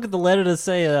 but you look at the letter to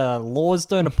say laws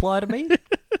don't apply to me?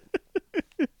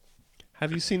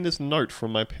 Have you seen this note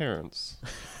from my parents?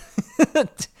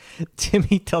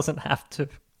 Timmy doesn't have to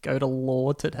go to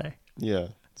law today. Yeah.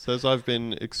 It says I've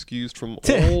been excused from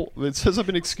all... It says I've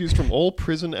been excused from all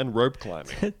prison and rope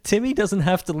climbing. Timmy doesn't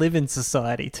have to live in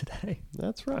society today.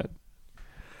 That's right.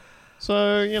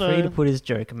 So, you know... Free to put his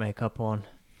Joker makeup on.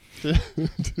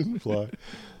 Didn't fly.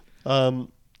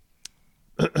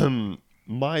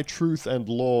 My truth and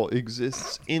law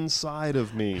exists inside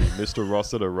of me, Mr.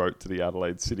 Rossiter wrote to the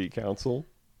Adelaide City Council.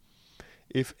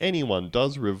 If anyone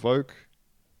does revoke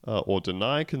or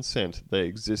deny consent, they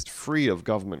exist free of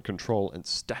government control and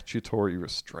statutory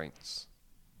restraints.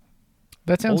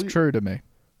 That sounds true to me.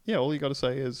 Yeah, all you got to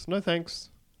say is, no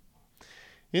thanks.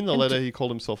 In the letter, he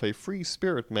called himself a free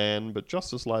spirit man, but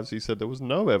Justice Livesey said there was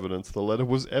no evidence the letter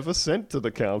was ever sent to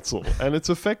the council, and its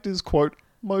effect is, quote,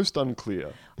 most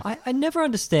unclear. I never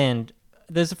understand.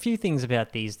 There's a few things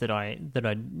about these that I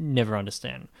never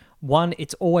understand. One,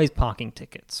 it's always parking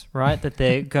tickets, right? That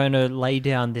they're going to lay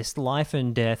down this life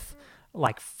and death,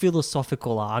 like,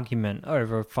 philosophical argument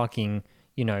over a fucking,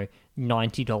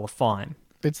 $90 fine.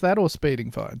 It's that or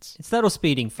speeding fines. It's that or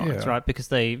speeding fines, Yeah. right? Because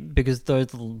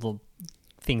those little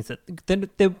things that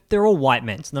they're all white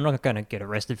men, so they're not going to get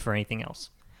arrested for anything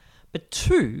else. But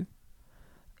two,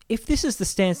 if this is the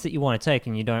stance that you want to take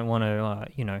and you don't want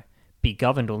to, be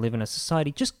governed or live in a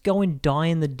society, just go and die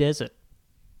in the desert.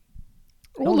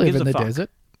 Or No one live gives in a the fuck. desert,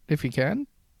 if you can.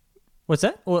 What's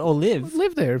that? Or live?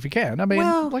 Live there if you can. I mean,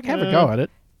 Well, have a go at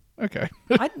it. Okay.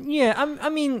 I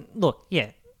mean, look, yeah.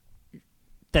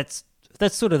 That's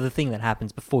sort of the thing that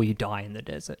happens before you die in the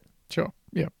desert. Sure.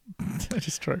 Yeah. That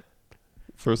is true.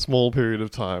 For a small period of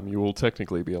time, you will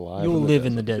technically be alive. You'll live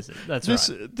in the desert. That's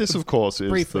right. This, of course, is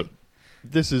Briefly.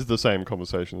 this is the same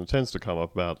conversation that tends to come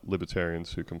up about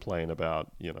libertarians who complain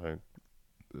about,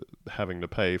 having to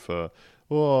pay for,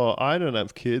 I don't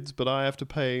have kids, but I have to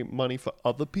pay money for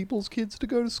other people's kids to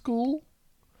go to school.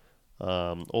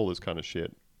 All this kind of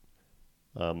shit.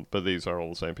 But these are all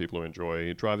the same people who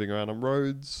enjoy driving around on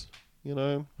roads, all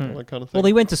that kind of thing. Well,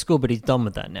 he went to school, but he's done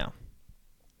with that now.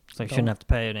 So he shouldn't have to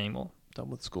pay it anymore. Done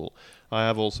with school. I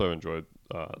have also enjoyed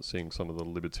seeing some of the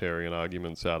libertarian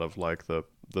arguments out of like the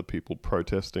people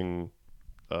protesting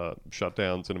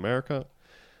shutdowns in America.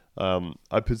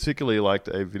 I particularly liked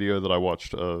a video that I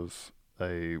watched of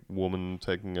a woman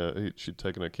she'd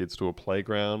taken her kids to a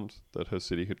playground that her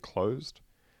city had closed,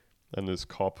 and this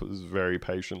cop was very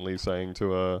patiently saying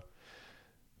to her,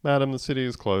 "Madam, the city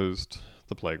is closed,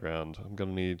 the playground. I'm going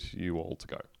to need you all to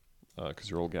go.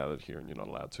 Because you're all gathered here and you're not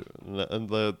allowed to." And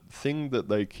the thing that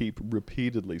they keep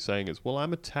repeatedly saying is, well,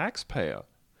 I'm a taxpayer.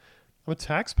 I'm a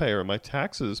taxpayer and my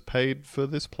taxes paid for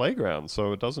this playground,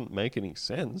 so it doesn't make any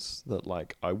sense that,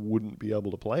 like, I wouldn't be able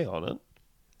to play on it.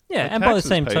 Yeah, My and by the taxes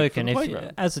same paid for the token,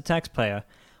 playground. as a taxpayer,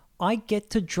 I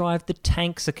get to drive the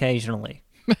tanks occasionally.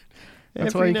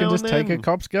 That's Every why you can now just and take a then.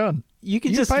 cop's gun. You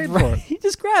can You just paid for it. you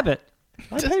just grab it.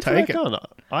 I Just paid for take that it. gun.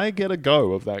 I get a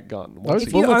go of that gun. Those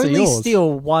If bullets you are only yours.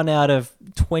 steal 1 out of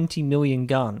 20 million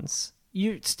guns,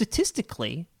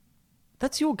 statistically,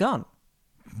 that's your gun.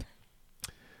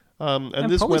 And And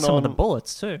this probably went some on. of the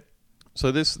bullets too.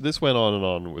 So this went on and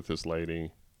on with this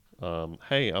lady.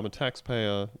 Hey, I'm a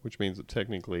taxpayer, which means that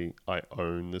technically I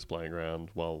own this playground.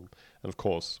 Well, and of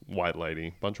course,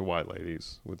 bunch of white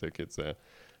ladies with their kids there.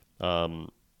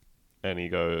 And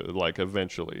he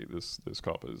eventually this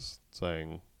cop is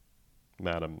saying,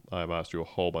 "Madam, I've asked you a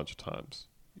whole bunch of times.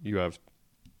 You have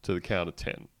to the count of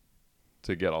 10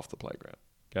 to get off the playground.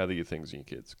 Gather your things and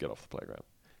your kids, get off the playground.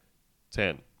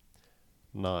 10.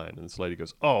 9. And this lady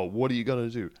goes, "Oh, what are you going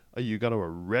to do? Are you going to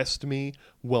arrest me?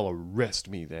 Well, arrest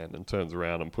me then." And turns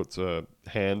around and puts her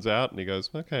hands out. And he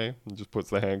goes, "Okay." And just puts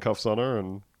the handcuffs on her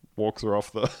and walks her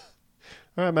off the... "All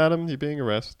right, madam, you're being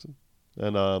arrested."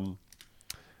 And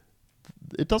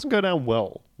it doesn't go down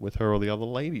well with her or the other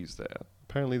ladies there.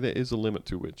 Apparently there is a limit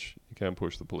to which you can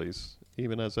push the police,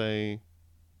 even as a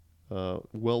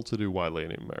well-to-do white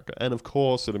lady in America. And of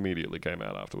course, it immediately came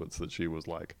out afterwards that she was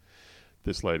like,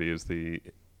 this lady is the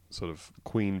sort of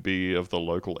queen bee of the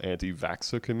local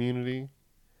anti-vaxxer community,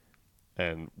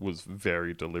 and was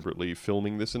very deliberately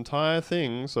filming this entire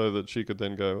thing so that she could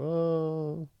then go,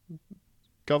 "Oh,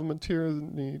 government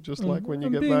tyranny, just like when you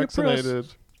I'm get being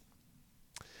vaccinated.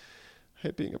 I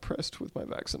hate being oppressed with my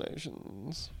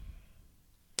vaccinations."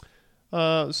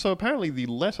 So apparently the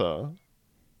letter,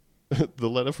 the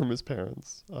letter from his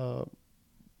parents,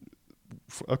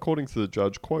 according to the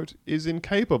judge, quote, "is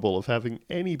incapable of having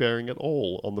any bearing at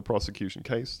all on the prosecution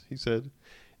case," he said.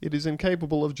 "It is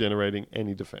incapable of generating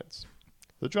any defense.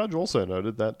 The judge also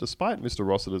noted that despite Mr.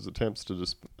 Rossiter's attempts to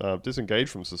disengage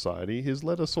from society, his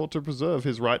letter sought to preserve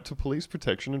his right to police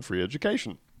protection and free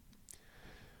education.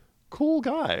 Cool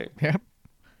guy. Yep.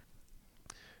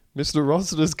 Mr.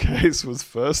 Rossiter's case was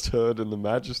first heard in the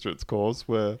magistrate's course,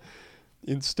 where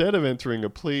instead of entering a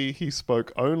plea, he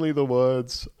spoke only the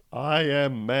words, "I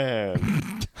am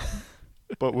man,"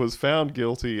 but was found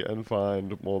guilty and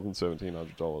fined more than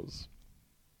 $1,700.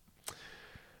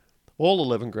 All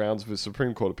 11 grounds of his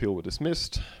Supreme Court appeal were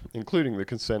dismissed, including the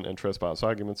consent and trespass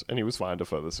arguments, and he was fined a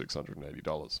further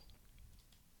 $680.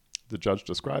 The judge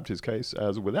described his case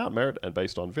as without merit and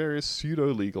based on various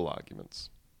pseudo-legal arguments.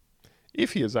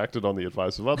 If he has acted on the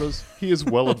advice of others, he is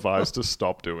well advised to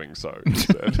stop doing so, he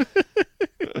said.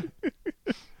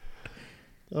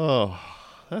 Oh,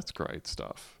 that's great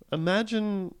stuff.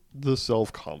 Imagine the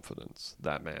self-confidence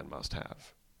that man must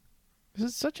have.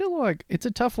 It's such a, it's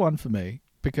a tough one for me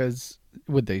because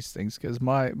with these things, because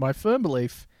my firm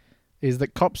belief is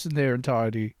that cops in their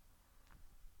entirety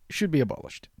should be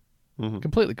abolished. Mm-hmm.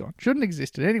 Completely gone. Shouldn't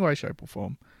exist in any way, shape, or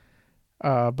form.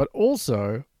 But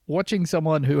also, watching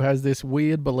someone who has this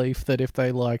weird belief that if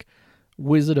they,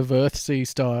 Wizard of Earthsea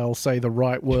style, say the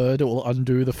right word, it will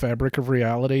undo the fabric of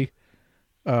reality,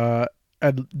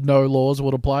 and no laws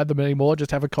would apply to them anymore.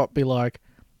 Just have a cop be like,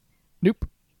 nope,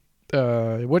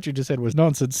 what you just said was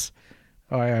nonsense.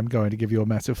 I am going to give you a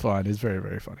massive fine. Is very,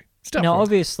 very funny. Stuff Now, like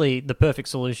obviously, the perfect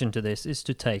solution to this is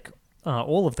to take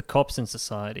all of the cops in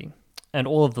society and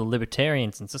all of the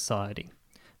libertarians in society,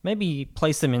 maybe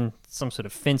place them in some sort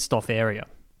of fenced-off area.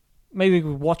 Maybe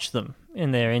we watch them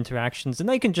in their interactions, and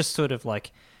they can just sort of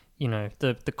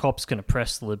the cops can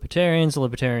oppress the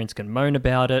libertarians can moan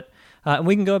about it, and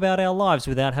we can go about our lives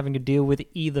without having to deal with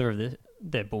either of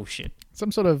their bullshit.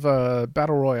 some sort of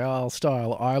battle royale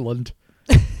style island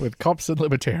with cops and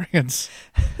libertarians.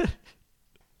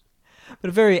 But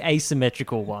a very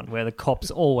asymmetrical one where the cops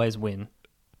always win.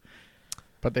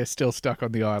 But they're still stuck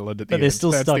on the island at the end. But they're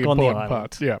still That's stuck the on the important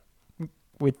island. part. Yeah.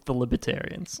 With the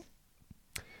libertarians.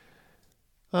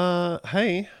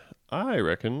 Hey, I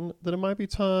reckon that it might be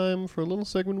time for a little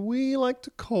segment we like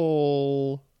to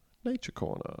call Nature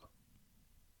Corner.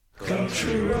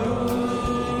 Country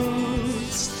roads,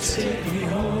 take me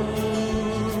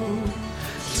home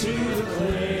to the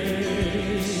place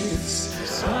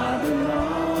I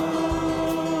belong.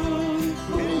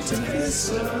 Into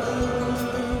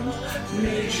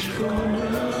Nature Corner,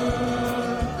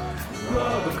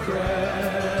 Robert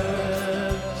Kraft,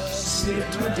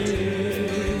 snipped my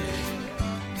dick.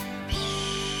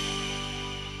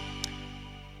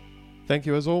 Thank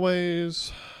you, as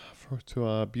always, to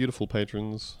our beautiful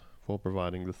patrons for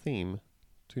providing the theme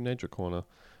to Nature Corner.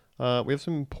 We have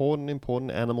some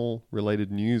important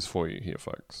animal-related news for you here,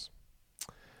 folks.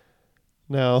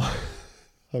 Now,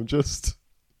 I'm just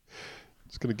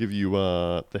going to give you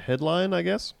the headline, I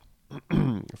guess,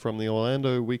 from the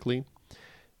Orlando Weekly.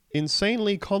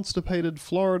 Insanely constipated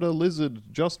Florida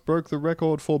lizard just broke the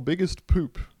record for biggest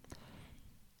poop.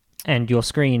 And your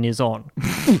screen is on.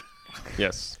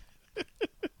 Yes.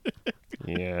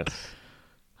 Yes.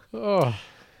 Oh.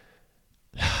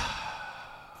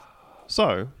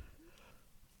 So,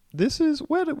 this is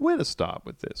where to start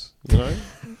with this, you know?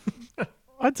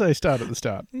 I'd say start at the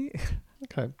start.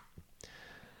 Okay.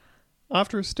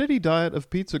 After a steady diet of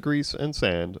pizza grease and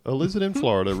sand, a lizard in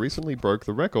Florida recently broke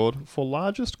the record for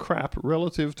largest crap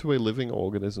relative to a living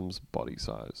organism's body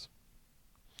size.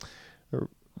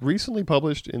 Recently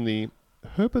published in the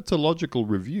Herpetological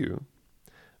Review,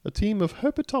 a team of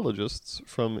herpetologists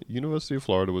from University of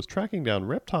Florida was tracking down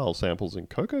reptile samples in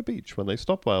Cocoa Beach when they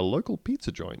stopped by a local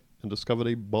pizza joint and discovered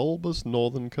a bulbous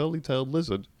northern curly-tailed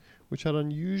lizard which had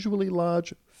unusually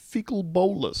large fecal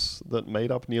bolus that made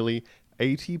up nearly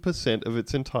 80% of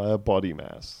its entire body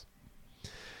mass.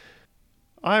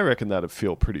 I reckon that'd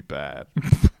feel pretty bad.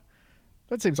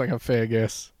 That seems like a fair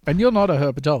guess. And you're not a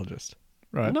herpetologist,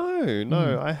 right?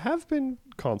 No. I have been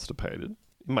constipated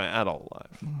in my adult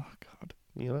life. Oh, God.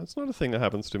 You know, it's not a thing that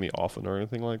happens to me often or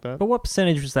anything like that. But what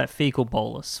percentage was that fecal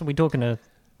bolus? Are we talking a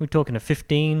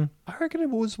 15? I reckon it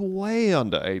was way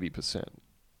under 80%.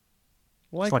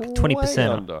 It's like 20%. Way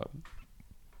under.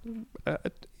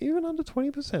 Even under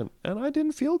 20%. And I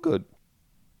didn't feel good.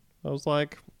 I was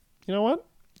like, you know what?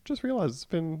 Just realized it's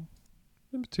been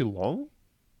a bit too long.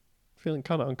 Feeling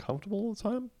kind of uncomfortable all the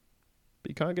time. But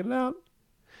you can't get it out.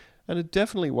 And it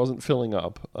definitely wasn't filling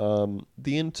up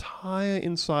the entire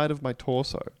inside of my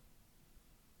torso.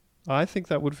 I think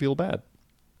that would feel bad.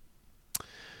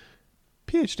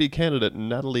 PhD candidate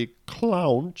Natalie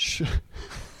Clounch,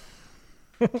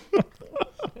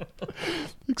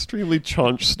 extremely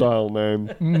Chonch style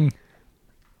name,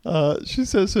 She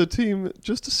says her team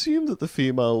just assumed that the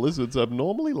female lizard's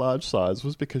abnormally large size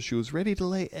was because she was ready to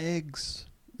lay eggs,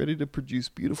 ready to produce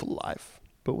beautiful life.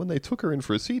 But when they took her in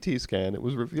for a CT scan, it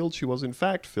was revealed she was in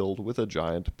fact filled with a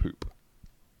giant poop.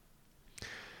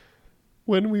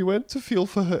 When we went to feel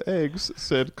for her eggs,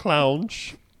 said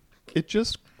Clownch, it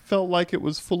just felt like it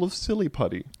was full of silly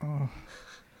putty.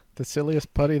 The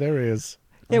silliest putty there is.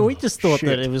 Yeah, we just thought shit.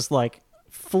 that it was like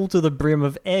full to the brim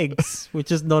of eggs,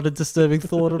 which is not a disturbing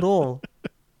thought at all.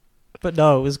 But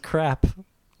no, it was crap.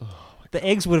 The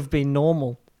eggs would have been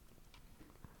normal.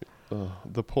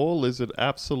 The poor lizard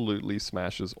absolutely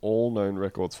smashes all known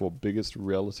records for biggest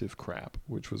relative crap,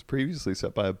 which was previously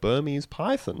set by a Burmese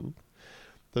python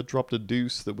that dropped a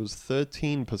deuce that was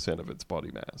 13% of its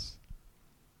body mass.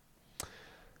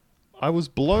 I was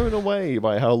blown away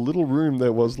by how little room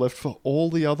there was left for all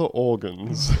the other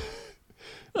organs.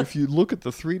 If you look at the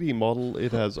 3D model,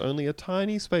 it has only a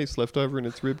tiny space left over in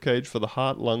its ribcage for the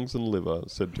heart, lungs, and liver,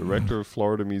 said Director of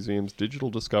Florida Museum's Digital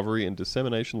Discovery and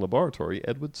Dissemination Laboratory,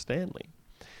 Edward Stanley.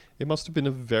 It must have been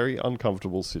a very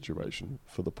uncomfortable situation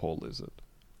for the poor lizard.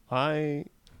 I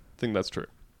think that's true.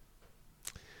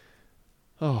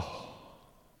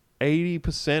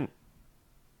 80%.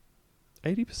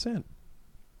 80%.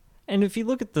 And if you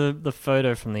look at the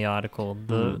photo from the article,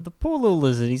 the poor little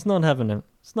lizard, he's not having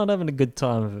a good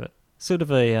time of it. Sort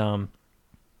of a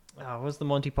what's the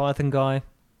Monty Python guy?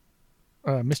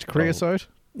 Mr. Creosote?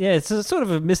 Yeah, it's a sort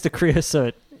of a Mr.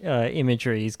 Creosote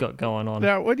imagery he's got going on.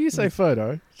 Now, when you say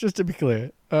photo, just to be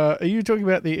clear, are you talking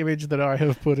about the image that I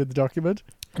have put in the document?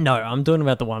 No, I'm talking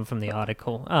about the one from the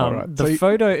article. Alright, the so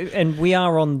photo, and we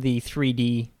are on the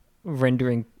 3D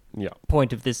rendering Yeah.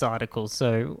 point of this article,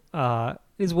 so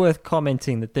it is worth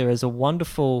commenting that there is a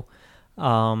wonderful.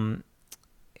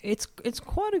 It's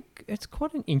quite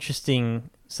an interesting.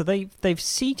 So they've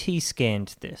CT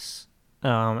scanned this,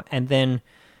 and then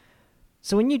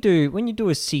so when you do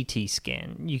a CT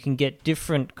scan, you can get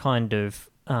different kind of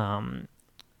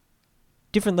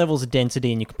different levels of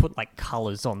density, and you can put like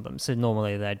colors on them. So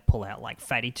normally they'd pull out like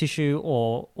fatty tissue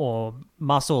or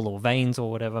muscle or veins or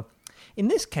whatever. In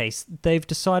this case, they've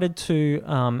decided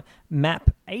to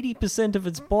map 80% of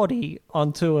its body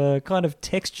onto a kind of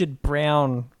textured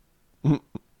brown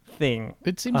thing.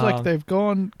 It seems like they've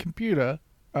gone, computer,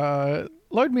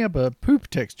 load me up a poop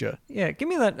texture. Yeah, give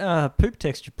me that poop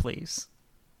texture, please.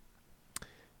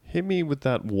 Hit me with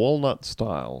that walnut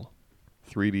style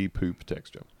 3D poop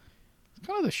texture. It's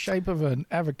kind of the shape of an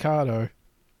avocado,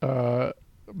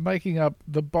 making up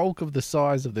the bulk of the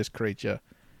size of this creature.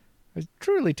 It's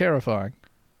truly terrifying.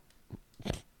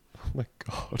 Oh my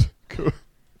god. Good.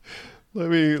 Let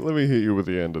me hit you with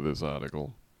the end of this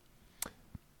article.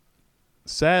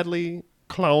 Sadly,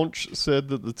 Clownch said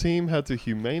that the team had to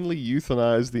humanely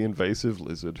euthanize the invasive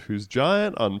lizard, whose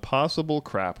giant, unpassable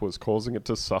crap was causing it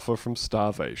to suffer from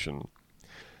starvation.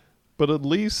 But at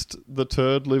least the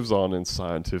turd lives on in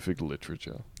scientific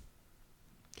literature.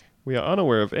 We are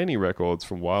unaware of any records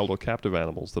from wild or captive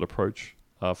animals that approach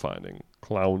our finding.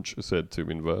 Clownch said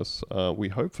to Inverse, we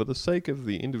hope for the sake of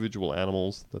the individual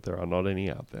animals that there are not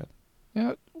any out there.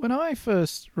 Now, when I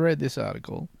first read this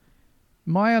article,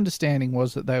 my understanding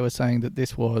was that they were saying that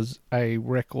this was a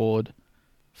record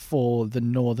for the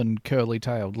northern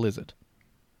curly-tailed lizard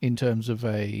in terms of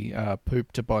a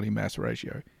poop to body mass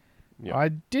ratio. Yeah. I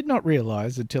did not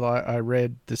realize until I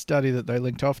read the study that they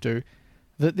linked off to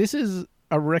that this is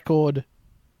a record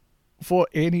for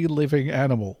any living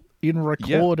animal in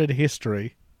recorded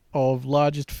history of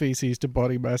largest feces to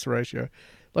body mass ratio.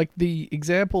 Like the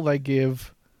example they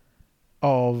give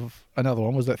of another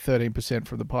one was that 13%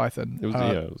 from the python. It was,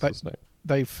 it was the snake.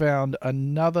 They found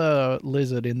another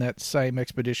lizard in that same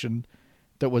expedition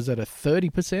that was at a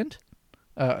 30%,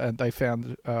 and they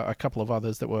found a couple of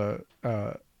others that were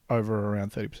over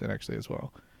around 30% actually as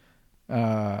well.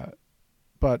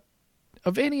 But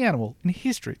of any animal in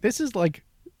history, this is like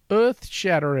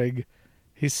earth-shattering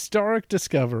historic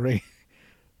discovery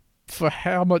for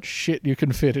how much shit you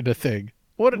can fit in a thing.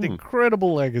 What an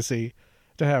incredible legacy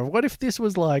to have. What if this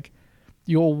was like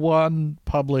your one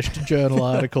published journal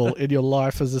article in your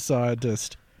life as a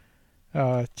scientist?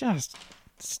 Just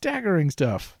staggering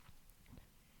stuff.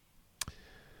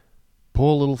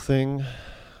 Poor little thing.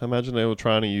 Imagine they were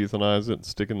trying to euthanize it,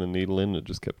 sticking the needle in, it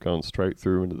just kept going straight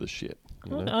through into the shit.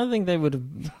 You know? I think they would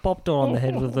have popped it on the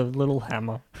head with a little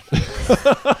hammer.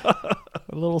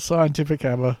 A little scientific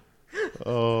hammer.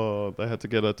 Oh, they had to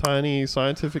get a tiny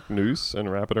scientific noose and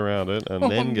wrap it around it,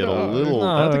 and then get no. a little.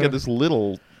 They had to get this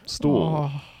little stool.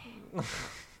 Oh.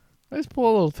 This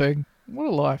poor little thing. What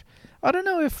a life. I don't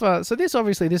know if... so this,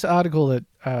 obviously, this article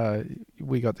that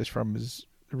we got this from is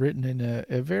written in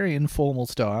a very informal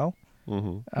style.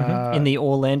 Mm-hmm. In the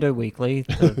Orlando Weekly,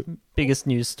 the biggest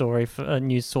news story for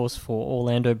news source for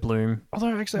Orlando Bloom.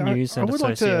 Although actually, News I and would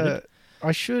like Associated.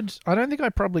 to. I don't think I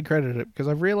probably credited it because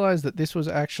I've realized that this was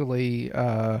actually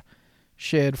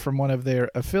shared from one of their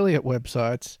affiliate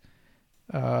websites.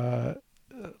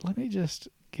 Let me just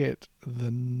get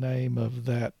the name of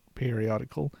that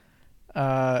periodical.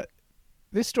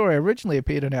 This story originally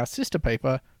appeared in our sister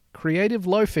paper, Creative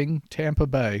Loafing, Tampa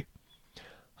Bay.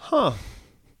 Huh.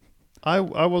 I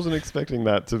wasn't expecting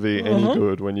that to be any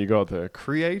good when you got there.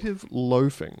 Creative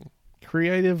loafing.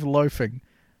 Creative Loafing.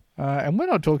 And we're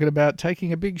not talking about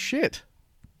taking a big shit.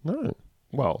 No.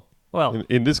 Well, Well,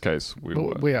 in this case, we Well,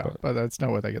 were. we are, but that's not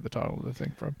where they get the title of the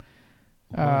thing from.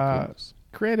 My goodness.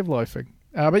 Creative Loafing.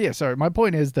 But yeah, sorry. My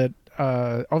point is that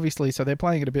obviously, so they're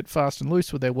playing it a bit fast and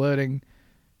loose with their wording.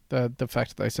 The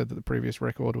fact that they said that the previous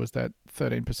record was that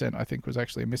 13%, I think, was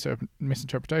actually a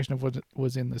misinterpretation of what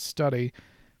was in the study.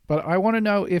 But I want to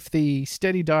know if the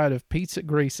steady diet of pizza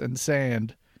grease and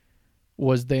sand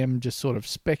was them just sort of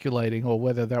speculating, or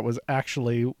whether that was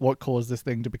actually what caused this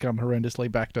thing to become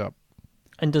horrendously backed up.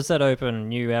 and does that open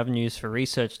new avenues for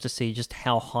research to see just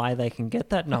how high they can get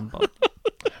that number?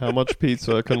 How much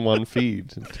pizza can one feed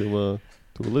to a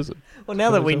lizard? Well, now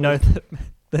that we know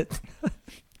that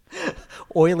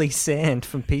oily sand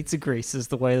from pizza grease is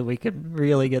the way that we could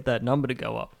really get that number to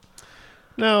go up.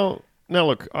 Now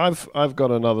look, I've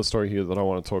got another story here that I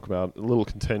want to talk about. A little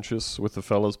contentious with the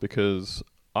fellas because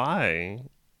I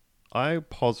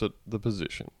posit the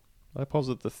position, I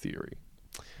posit the theory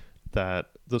that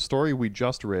the story we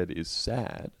just read is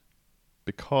sad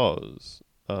because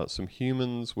some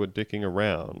humans were dicking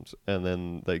around and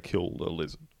then they killed a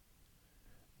lizard.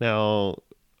 Now,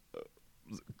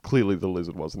 clearly the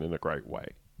lizard wasn't in a great way,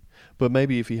 but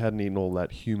maybe if he hadn't eaten all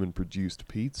that human-produced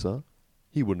pizza,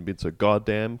 he wouldn't have been so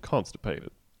goddamn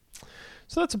constipated.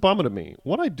 So that's a bummer to me.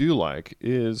 What I do like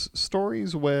is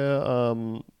stories where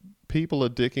people are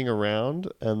dicking around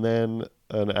and then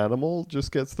an animal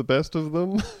just gets the best of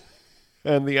them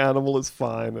and the animal is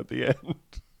fine at the end.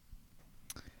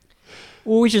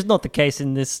 Well, which is not the case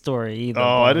in this story either. Oh,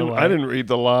 by I the didn't. way. I didn't read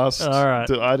the last. All right.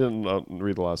 I didn't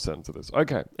read the last sentence of this.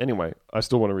 Okay. Anyway, I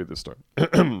still want to read this story.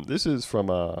 This is from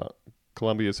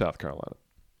Columbia, South Carolina.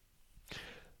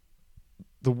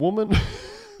 The woman.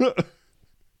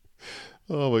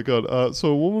 Oh my god. So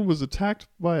a woman was attacked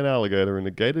by an alligator in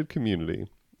a gated community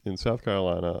in South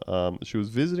Carolina. She was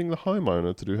visiting the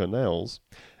homeowner to do her nails,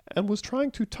 and was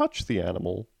trying to touch the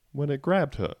animal when it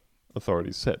grabbed her.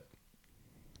 Authorities said.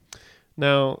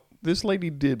 Now, this lady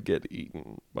did get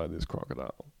eaten by this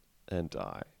crocodile and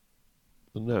die.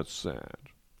 And that's sad.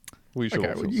 We should all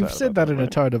Okay, feel you've sad said about that in a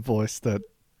right? tone of voice that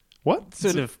What?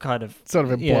 Sort of, kind of, sort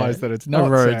of implies yeah, that it's not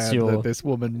erodes sad your- that this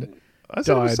woman I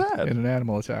said it was died sad. in an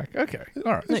animal attack. Okay,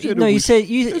 all right. I said No, it you was- said I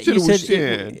you said it was said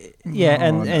sad. yeah,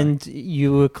 Oh, no. and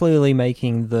you were clearly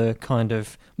making the kind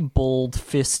of bald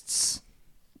fists.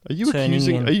 Are you turning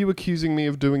accusing? in- Are you accusing me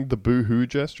of doing the boo-hoo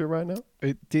gesture right now?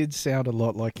 It did sound a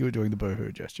lot like you were doing the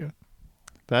boohoo gesture.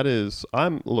 That is,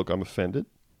 I'm offended.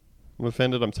 I'm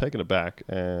offended. I'm taken aback,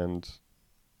 and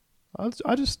I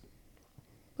don't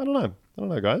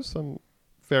know, guys. I'm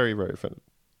very, very offended.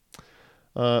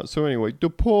 So anyway,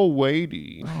 the poor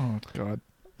lady. Oh God.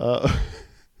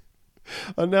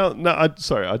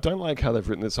 Sorry, I don't like how they've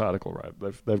written this article. Right,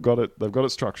 they've got it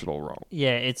structured all wrong.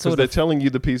 Yeah, it's Because sort they're of telling you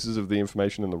the pieces of the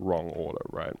information in the wrong order,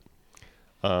 right?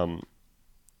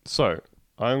 So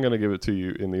I'm going to give it to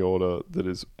you in the order that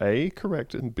is A,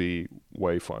 correct, and B,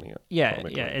 way funnier. yeah.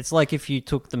 comically. It's like if you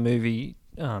took the movie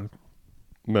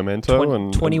Memento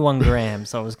and 21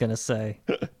 grams. I was gonna say.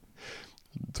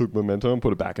 took Memento and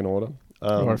put it back in order.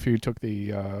 Or if you took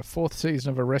the fourth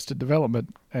season of Arrested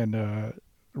Development and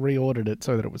reordered it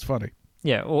so that it was funny.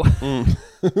 Yeah. Or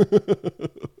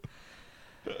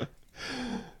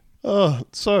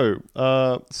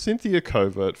Cynthia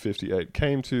Covert, 58,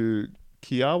 came to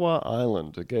Kiowa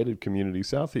Island, a gated community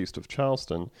southeast of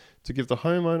Charleston, to give the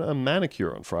homeowner a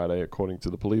manicure on Friday, according to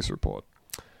the police report.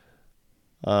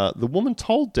 The woman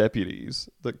told deputies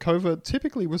that Covert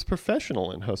typically was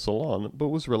professional in her salon, but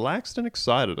was relaxed and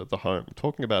excited at the home,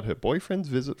 talking about her boyfriend's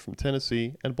visit from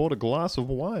Tennessee and bought a glass of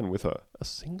wine with her. A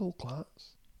single glass.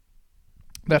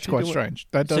 That's she quite do it? strange.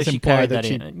 That So does she imply carried that that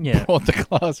she in, yeah. bought the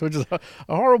glass, which is a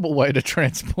horrible way to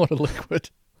transport a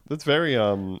liquid. That's very,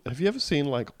 have you ever seen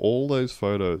like all those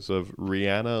photos of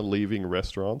Rihanna leaving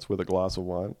restaurants with a glass of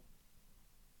wine?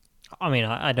 I mean,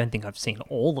 I don't think I've seen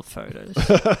all the photos.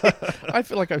 I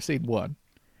feel like I've seen one.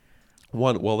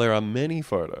 Well, there are many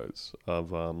photos of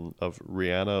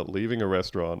Rihanna leaving a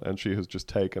restaurant and she has just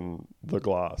taken the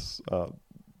glass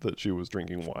that she was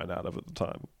drinking wine out of at the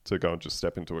time to go and just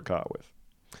step into a car with.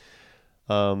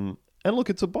 And look,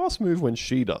 it's a boss move when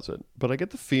she does it, but I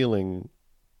get the feeling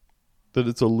that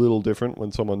it's a little different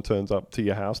when someone turns up to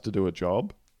your house to do a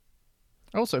job.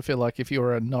 I also feel like if you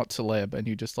were a not celeb and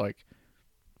you just like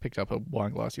picked up a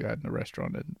wine glass you had in a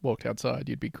restaurant and walked outside,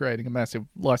 you'd be creating a massive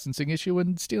licensing issue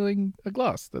and stealing a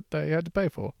glass that they had to pay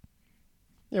for.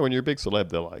 Yeah, when you're a big celeb,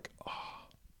 they're like, oh,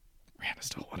 Rihanna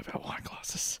stole one of our wine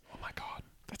glasses. oh my God.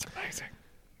 That's amazing.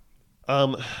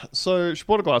 So she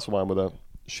bought a glass of wine with her.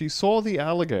 She saw the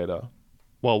alligator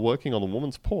while working on the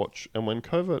woman's porch, and when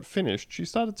Covert finished, she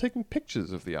started taking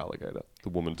pictures of the alligator, the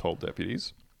woman told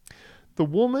deputies. The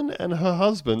woman and her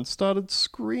husband started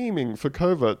screaming for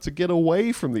Covert to get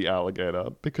away from the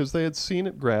alligator because they had seen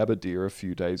it grab a deer a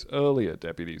few days earlier,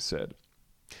 deputies said.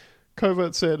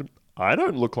 Covert said, "I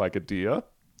don't look like a deer,"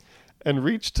 and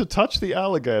reached to touch the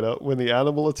alligator when the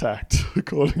animal attacked,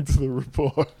 according to the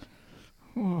report.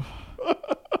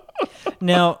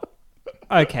 Now,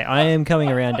 okay, I am coming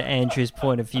around to Andrew's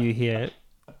point of view here.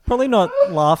 Probably not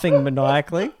laughing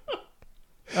maniacally.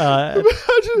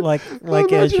 Like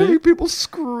Imagine Andrew. having people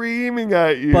screaming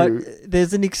at you. But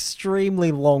there's an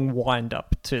extremely long wind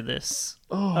up to this.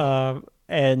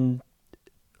 And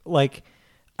like,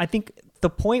 I think the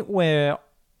point where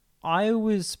I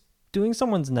was doing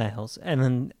someone's nails and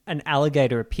then an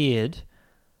alligator appeared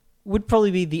would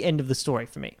probably be the end of the story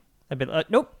for me. I'd be like,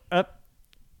 nope,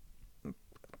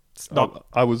 stop.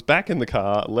 I was back in the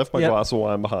car, left my Yep. glass of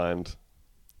wine behind.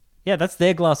 Yeah, that's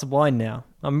their glass of wine now.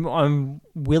 I'm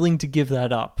willing to give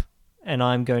that up, and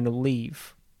I'm going to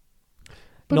leave.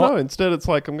 But no, instead it's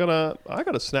like I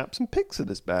gotta snap some pics of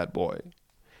this bad boy.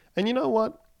 And you know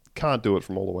what? Can't do it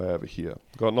from all the way over here.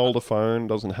 Got an older phone,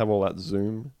 doesn't have all that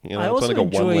zoom. You know, I it's also only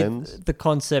got one enjoy lens. the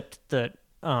concept that,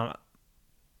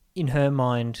 in her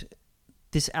mind,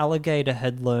 this alligator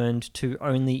had learned to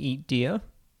only eat deer.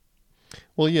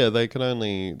 Well, yeah, they can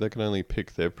only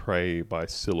pick their prey by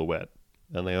silhouette,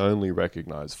 and they only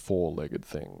recognize four-legged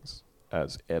things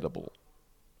as edible,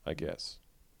 I guess.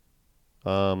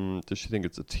 Does she think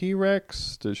it's a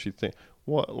T-Rex? Does she think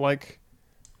what like?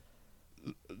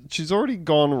 She's already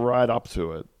gone right up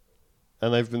to it,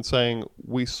 and they've been saying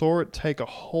we saw it take a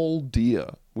whole deer.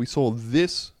 We saw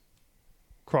this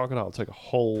crocodile take a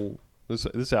whole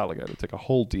this alligator take a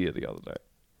whole deer the other day,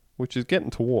 which is getting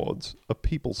towards a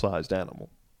people-sized animal.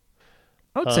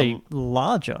 I would say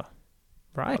larger,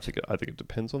 I right? think it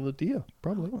depends on the deer,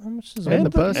 probably. How much is And it?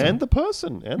 the person. And the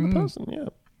person. And the person, yeah.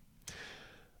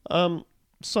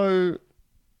 So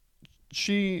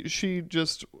she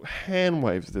just hand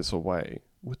waves this away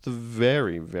with the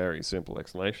very, very simple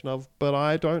explanation of, but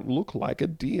I don't look like a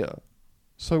deer.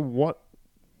 So what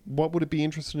would it be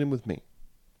interested in with me?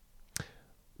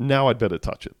 Now I'd better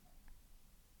touch it.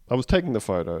 I was taking the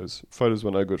photos. Photos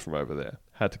were no good from over there.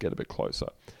 Had to get a bit closer.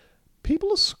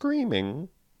 People are screaming,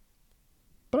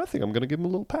 but I think I'm going to give them a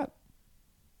little pat.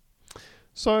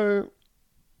 So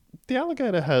the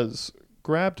alligator has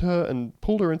grabbed her and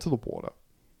pulled her into the water,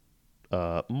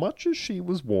 much as she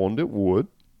was warned it would.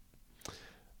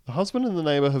 The husband and the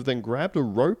neighbor have then grabbed a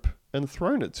rope and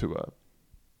thrown it to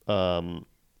her,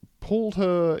 pulled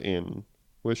her in,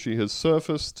 where she has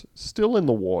surfaced, still in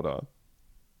the water,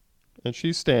 and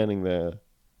she's standing there,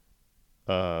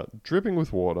 dripping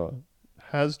with water,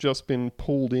 has just been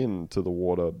pulled into the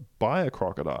water by a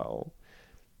crocodile,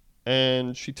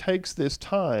 and she takes this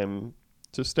time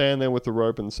to stand there with the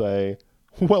rope and say,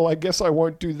 well, I guess I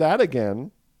won't do that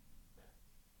again.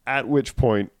 At which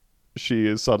point, she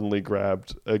is suddenly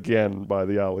grabbed again by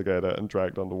the alligator and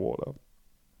dragged underwater.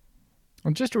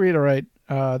 And just to reiterate,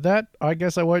 that I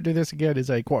guess I won't do this again is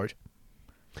a quote.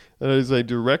 That is a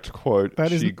direct quote.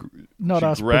 That is not she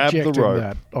us grabbed the projecting rope.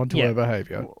 that onto Yeah. her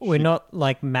behavior. We're not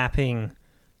like mapping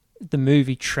the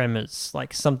movie Tremors,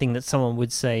 like something that someone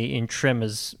would say in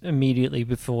Tremors immediately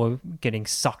before getting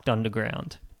sucked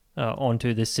underground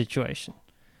onto this situation.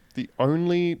 The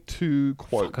only two Fuck, I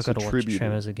quotes gotta watch attributed.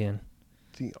 Tremors again.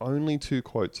 The only two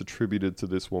quotes attributed to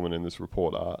this woman in this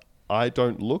report are, I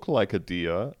don't look like a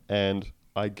deer, and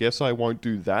I guess I won't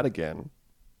do that again.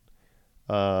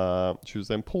 She was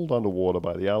then pulled underwater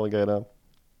by the alligator.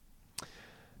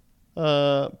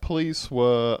 Police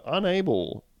were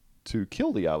unable to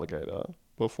kill the alligator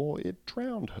before it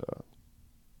drowned her.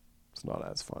 It's not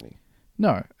as funny.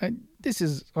 No, and this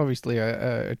is obviously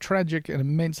a tragic and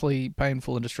immensely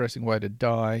painful and distressing way to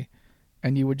die,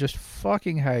 and you would just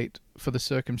fucking hate for the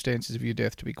circumstances of your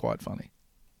death to be quite funny.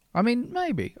 I mean,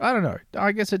 maybe. I don't know.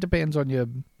 I guess it depends on your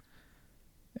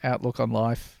outlook on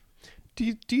life.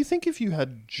 Do you think if you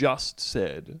had just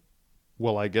said,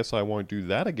 well, I guess I won't do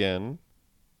that again,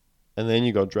 and then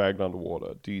you got dragged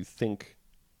underwater, do you think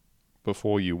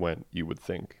before you went you would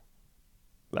think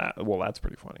that, well, that's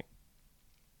pretty funny?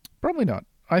 Probably not.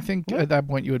 I think No. at that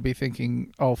point you would be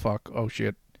thinking, oh fuck, oh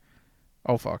shit,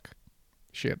 oh fuck,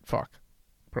 shit, fuck,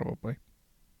 probably.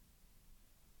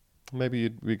 Maybe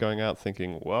you'd be going out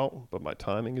thinking, well, but my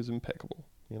timing is impeccable,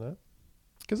 you know?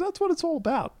 Because that's what it's all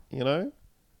about, you know?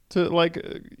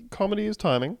 Comedy is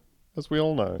timing, as we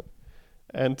all know.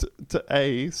 And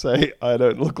to say, I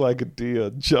don't look like a deer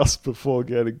just before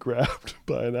getting grabbed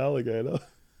by an alligator.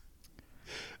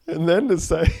 And then to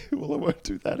say, well, I won't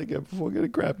do that again before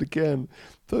getting grabbed again.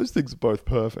 Those things are both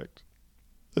perfect.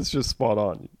 It's just spot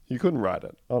on. You couldn't write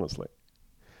it, honestly.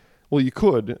 Well, you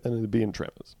could, and it'd be in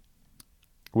Tremors.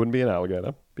 Wouldn't be an alligator.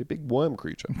 It'd be a big worm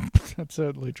creature. That's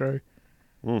certainly true.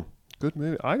 Good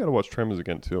movie. I got to watch Tremors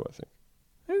again too, I think.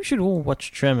 Maybe we should all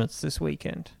watch Tremors this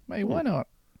weekend. Mate, why not?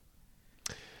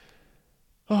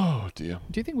 Oh, dear.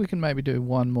 Do you think we can maybe do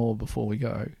one more before we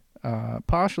go?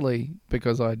 Partially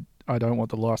because I don't want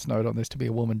the last note on this to be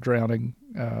a woman drowning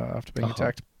after being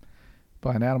attacked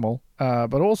by an animal,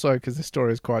 but also because this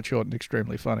story is quite short and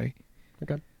extremely funny.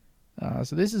 Okay.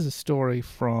 So this is a story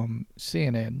from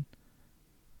CNN,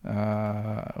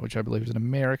 which I believe is an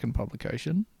American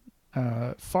publication.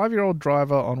 5-year-old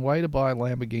driver on way to buy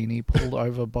Lamborghini pulled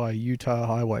over by Utah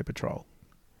Highway Patrol.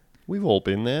 We've all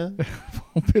been there.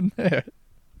 Been there.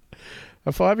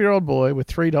 A 5-year-old boy with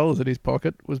 $3 in his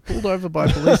pocket was pulled over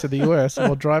by police in the US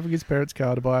while driving his parents'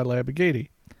 car to buy a Lamborghini.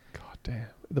 God damn.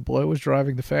 The boy was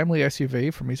driving the family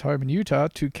SUV from his home in Utah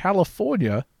to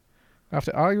California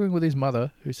after arguing with his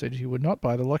mother, who said she would not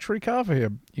buy the luxury car for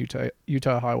him,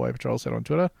 Utah Highway Patrol said on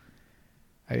Twitter.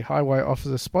 A highway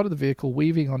officer spotted the vehicle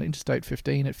weaving on Interstate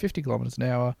 15 at 50 kilometers an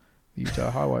hour, the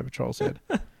Utah Highway Patrol said.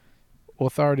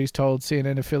 Authorities told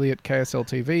CNN affiliate KSL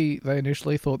TV they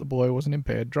initially thought the boy was an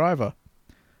impaired driver.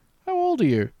 How old are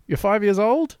you? You're 5 years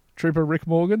old? Trooper Rick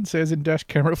Morgan says in dash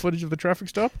camera footage of the traffic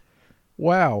stop.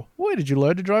 Wow, where did you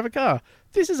learn to drive a car?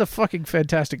 This is a fucking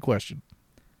fantastic question.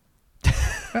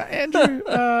 Andrew,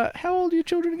 how old are your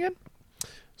children again?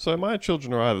 So my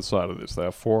children are either side of this. They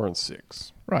are 4 and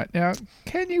 6. Right, now,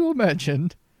 can you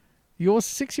imagine your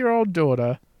 6-year-old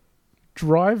daughter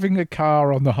driving a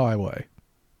car on the highway?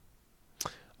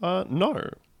 No.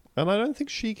 And I don't think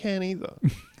she can either.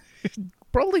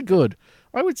 Probably good.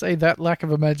 I would say that lack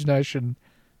of imagination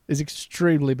is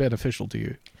extremely beneficial to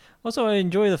you. Also, I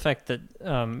enjoy the fact that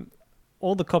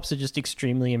all the cops are just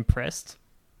extremely impressed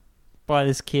by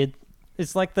this kid.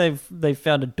 It's like they've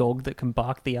found a dog that can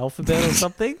bark the alphabet or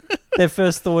something. Their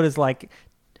first thought is like,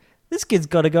 this kid's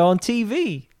got to go on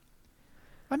TV.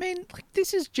 I mean, like,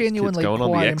 this is genuinely going on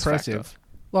the quite X Factor. impressive.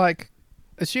 Like,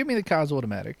 assuming the car's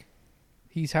automatic,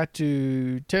 he's had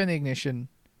to turn the ignition,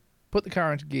 put the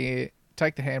car into gear,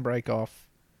 take the handbrake off,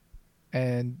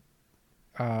 and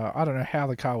I don't know how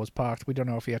the car was parked. We don't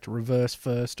know if he had to reverse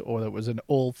first or it was an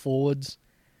all forwards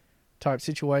type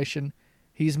situation.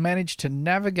 He's managed to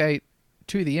navigate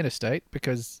to the interstate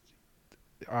because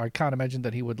I can't imagine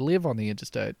that he would live on the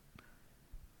interstate.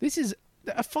 This is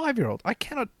a 5-year-old. I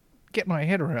cannot get my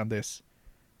head around this.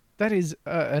 That is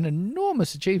an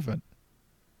enormous achievement.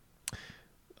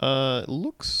 The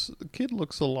kid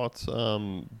looks a lot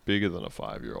bigger than a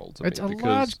 5-year-old to It's me. a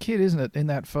large kid, isn't it, in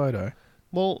that photo?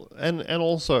 Well, and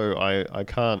also I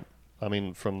can't. I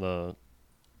mean, from the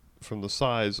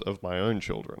size of my own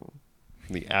children,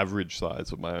 from the average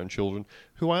size of my own children,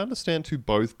 who I understand to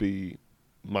both be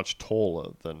much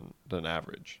taller than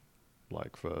average,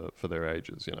 like for their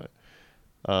ages, you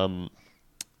know.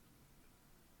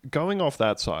 Going off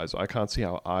that size, I can't see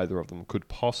how either of them could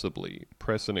possibly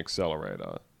press an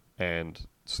accelerator and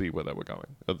see where they were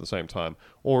going at the same time,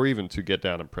 or even to get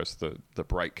down and press the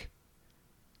brake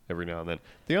every now and then.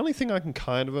 The only thing I can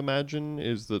kind of imagine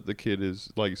is that the kid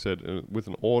is, like you said, with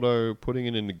an auto, putting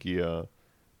it into gear,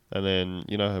 and then,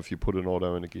 you know, if you put an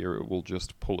auto into gear, it will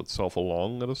just pull itself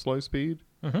along at a slow speed.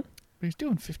 Mm-hmm. But he's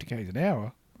doing 50 k's an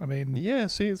hour. I mean, Yeah,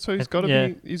 see, so he's got to Yeah.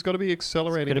 be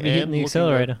accelerating Got to be and hitting the looking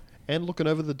accelerator. and looking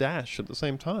over the dash at the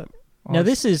same time. Now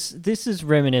this is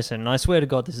reminiscent, and I swear to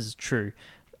God this is true.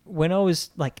 When I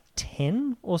was like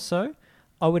 10 or so,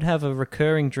 I would have a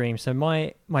recurring dream. So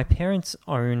my parents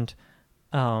owned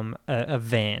a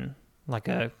van, like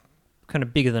a kind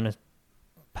of bigger than a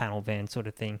panel van sort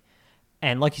of thing.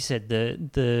 And like you said,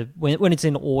 the when it's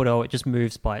in auto, it just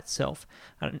moves by itself.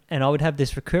 And I would have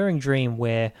this recurring dream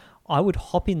where I would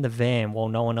hop in the van while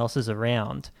no one else is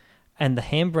around, and the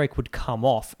handbrake would come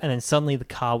off, and then suddenly the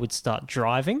car would start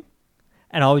driving.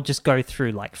 And I would just go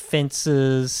through like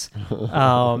fences,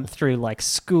 through like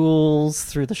schools,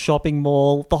 through the shopping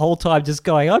mall, the whole time just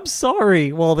going, I'm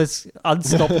sorry, while this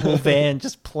unstoppable van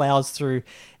just plows through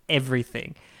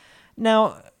everything.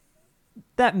 Now,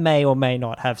 that may or may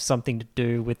not have something to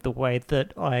do with the way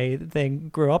that I then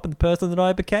grew up and the person that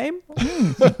I became.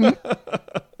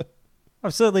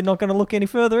 I'm certainly not going to look any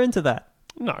further into that.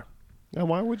 No. And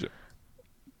why would you?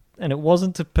 And it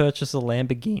wasn't to purchase a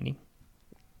Lamborghini.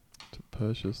 To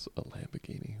purchase a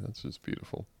Lamborghini. That's just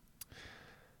beautiful.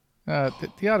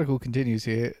 The article continues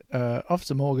here.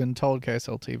 Officer Morgan told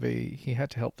KSL-TV he had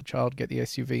to help the child get the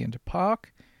SUV into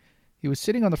park. He was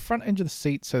sitting on the front edge of the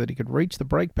seat so that he could reach the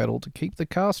brake pedal to keep the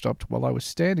car stopped while I was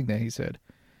standing there, he said.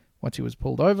 Once he was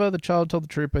pulled over, the child told the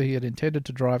trooper he had intended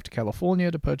to drive to California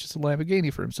to purchase a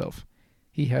Lamborghini for himself.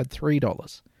 He had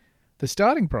 $3. The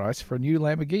starting price for a new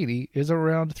Lamborghini is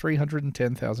around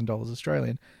 $310,000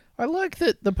 Australian. I like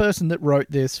that the person that wrote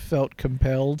this felt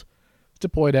compelled to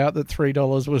point out that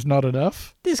 $3 was not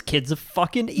enough. This kid's a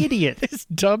fucking idiot. This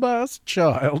dumbass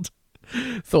child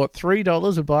thought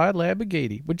 $3 would buy a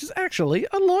Lamborghini, which is actually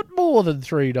a lot more than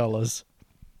 $3.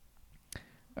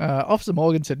 Officer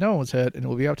Morgan said no one was hurt and it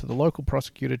will be up to the local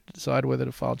prosecutor to decide whether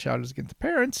to file charges against the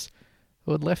parents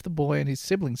who had left the boy in his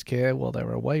siblings' care while they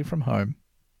were away from home.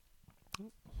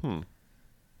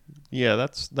 Yeah,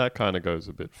 that kind of goes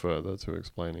a bit further to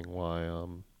explaining why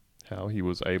how he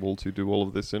was able to do all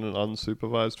of this in an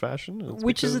unsupervised fashion.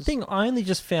 Which is the thing I only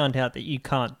just found out that you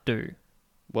can't do.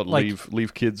 What, like,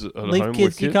 leave kids at leave home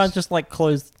kids, with kids? You can't just like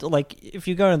close, like if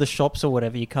you go to the shops or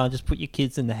whatever, you can't just put your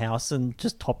kids in the house and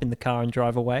just hop in the car and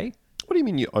drive away. What do you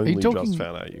mean you only talking- just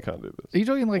found out you can't do this? Are you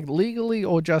talking like legally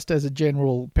or just as a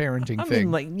general parenting I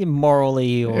thing? mean, like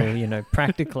morally or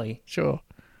practically. Sure.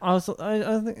 I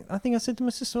think I said to my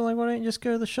sister, like, why don't you just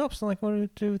go to the shops? I'm like, what do you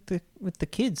do with the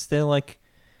kids? They're like,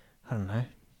 I don't know,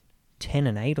 10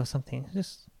 and 8 or something.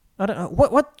 Just I don't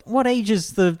know what age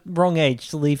is the wrong age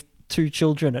to leave 2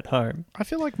 children at home. I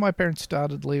feel like my parents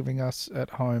started leaving us at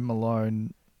home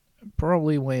alone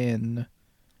probably when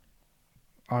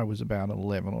I was about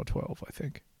 11 or 12, I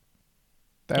think.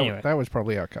 That was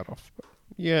probably our cutoff.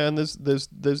 Yeah, and there's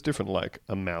different like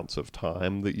amounts of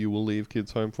time that you will leave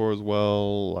kids home for as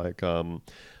well. Like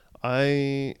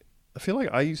I feel like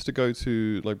I used to go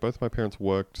to, like, both my parents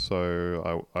worked,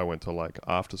 so I went to like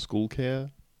after school care,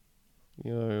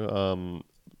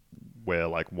 where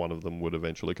like one of them would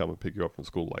eventually come and pick you up from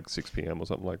school like 6 p.m. or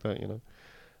something like that,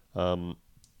 and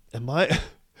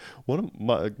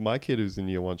my kid who's in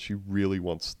year 1, she really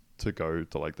wants to go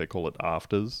to, like, they call it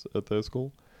afters at their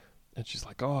school. And she's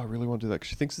like, oh, I really want to do that. 'Cause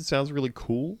she thinks it sounds really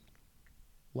cool.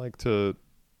 Like to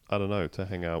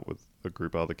hang out with a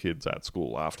group of other kids at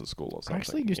school, after school or something. I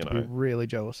actually used to be really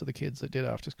jealous of the kids that did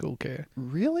after school care.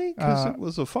 Really? Because it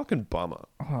was a fucking bummer.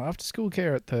 After school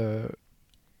care at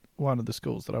one of the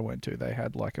schools that I went to, they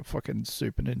had like a fucking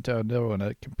Super Nintendo and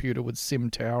a computer with Sim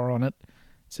Tower on it.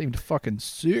 Seemed fucking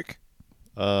sick.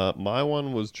 My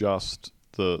one was just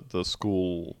the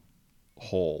school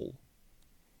hall.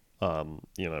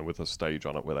 With a stage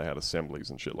on it where they had assemblies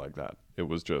and shit like that. It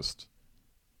was just,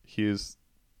 here's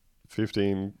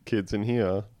 15 kids in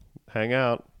here, hang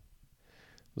out.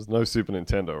 There's no Super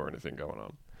Nintendo or anything going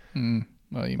on.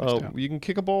 Well, you missed out. You can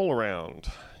kick a ball around,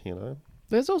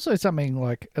 There's also something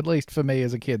like, at least for me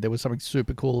as a kid, there was something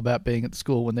super cool about being at the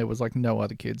school when there was like no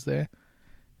other kids there.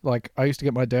 Like, I used to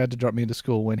get my dad to drop me into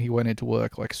school when he went into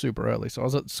work like super early. So I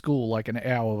was at school like an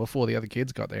hour before the other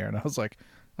kids got there, and I was like,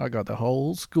 I got the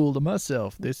whole school to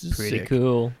myself. This is pretty sick.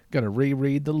 cool. Gonna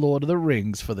reread The Lord of the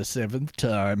Rings for the 7th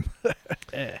time.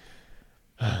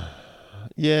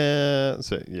 Yeah.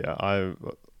 So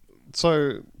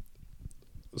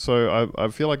I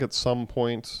feel like at some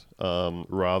point,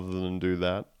 rather than do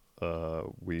that,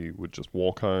 we would just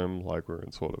walk home, like we're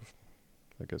in sort of,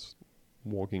 I guess,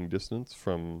 walking distance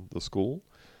from the school.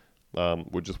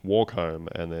 We'd just walk home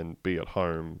and then be at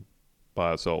home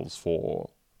by ourselves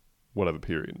for whatever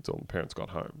period until the parents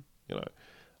got home,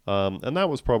 and that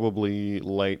was probably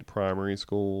late primary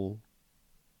school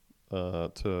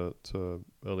to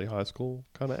early high school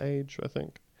kind of age, I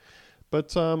think.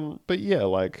 But yeah,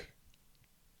 like,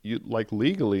 you, like,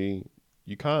 legally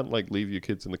you can't like leave your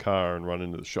kids in the car and run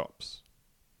into the shops.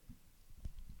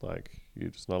 Like, you're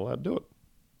just not allowed to do it.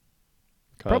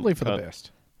 Probably for the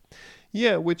best.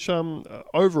 Yeah, which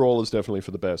overall is definitely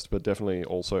for the best, but definitely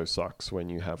also sucks when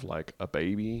you have like a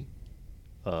baby,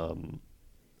 and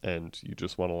you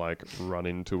just want to like run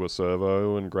into a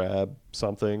servo and grab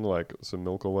something like some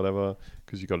milk or whatever,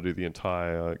 because you got to do the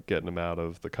entire getting them out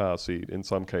of the car seat. In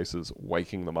some cases,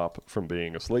 waking them up from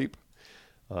being asleep.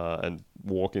 and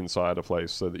walk inside a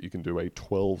place so that you can do a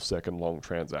 12-second long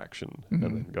transaction and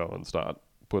then go and start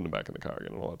putting it back in the car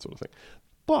again and all that sort of thing.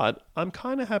 But I'm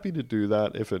kind of happy to do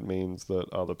that if it means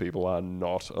that other people are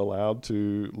not allowed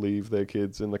to leave their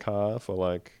kids in the car for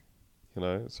like, you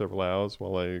know, several hours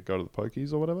while they go to the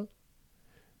pokies or whatever.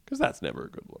 Because that's never a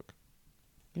good look,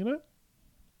 you know?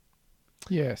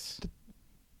 Yes.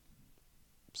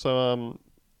 So,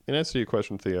 in answer to your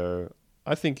question, Theo,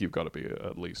 I think you've got to be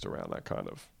at least around that kind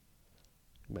of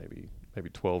maybe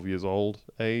 12 years old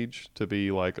age to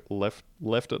be like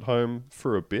left at home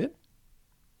for a bit.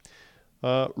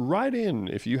 Write in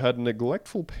if you had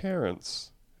neglectful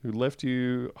parents who left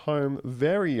you home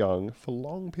very young for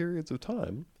long periods of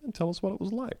time, and tell us what it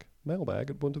was like.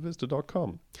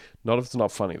 Mailbag@buntavista.com. Not if it's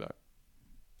not funny, though.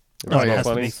 If Oh, it's it not has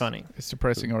to be funny. It's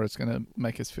depressing, or it's going to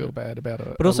make us feel bad about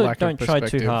a But also, lack don't of try too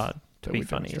perspective hard to that be we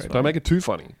funny as demonstrate. well. Don't make it too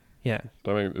funny. Yeah.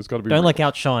 It's got to be Don't real. like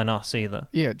outshine us either.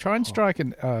 Yeah, try and strike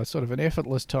an sort of an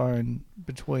effortless tone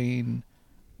between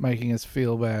making us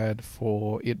feel bad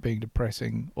for it being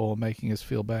depressing or making us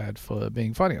feel bad for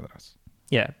being funnier than us.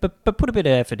 Yeah, but put a bit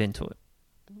of effort into it.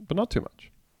 But not too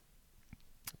much.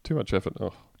 Too much effort.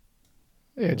 Oh.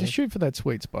 Yeah, just shoot for that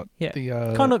sweet spot. Yeah,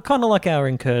 The, kind of like our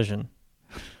incursion.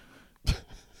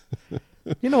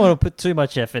 You don't want to put too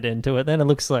much effort into it, then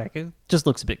it just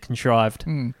looks a bit contrived.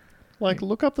 Like,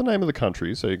 look up the name of the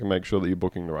country so you can make sure that you're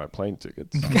booking the right plane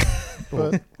tickets.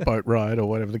 or boat ride or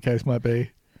whatever the case might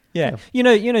be. Yeah. You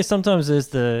know, sometimes there's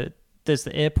the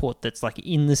airport that's like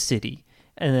in the city,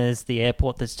 and there's the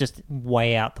airport that's just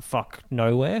way out the fuck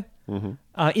nowhere.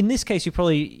 Mm-hmm. In this case, you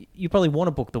probably want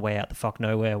to book the way out the fuck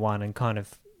nowhere one, and kind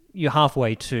of you're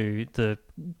halfway to the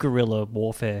guerrilla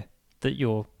warfare that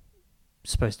you're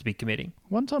supposed to be committing.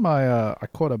 One time I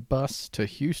caught a bus to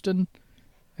Houston,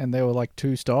 and there were like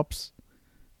 2 stops,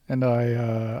 and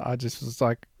I just was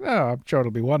like, oh, I'm sure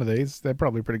it'll be one of these. They're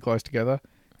probably pretty close together.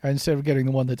 And instead of getting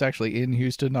the one that's actually in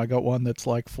Houston, I got one that's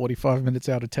like 45 minutes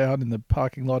out of town in the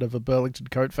parking lot of a Burlington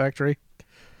coat factory.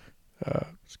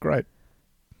 It's great.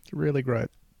 It's really great.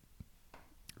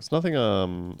 It's nothing.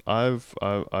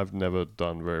 I've never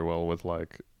done very well with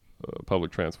like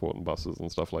public transport and buses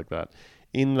and stuff like that.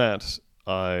 In that,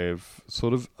 I've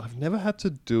never had to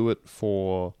do it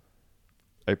for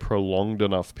a prolonged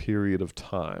enough period of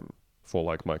time for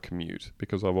like my commute,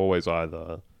 because I've always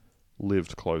either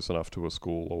lived close enough to a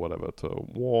school or whatever to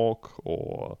walk,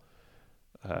 or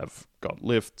have got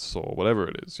lifts or whatever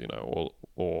it is, you know,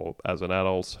 or as an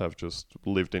adult have just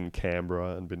lived in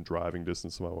Canberra and been driving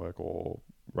distance to my work or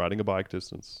riding a bike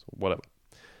distance, whatever.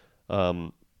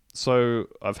 So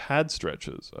I've had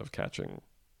stretches of catching.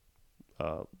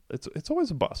 It's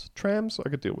always a bus. Trams I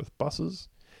could deal with. Buses,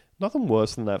 nothing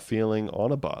worse than that feeling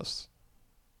on a bus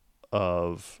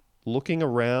of looking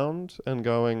around and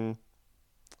going,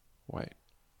 wait,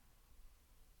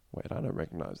 I don't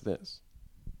recognize this.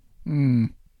 No,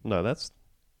 that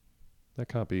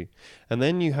can't be. And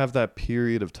then you have that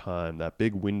period of time, that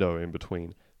big window in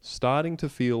between, starting to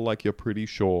feel like you're pretty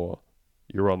sure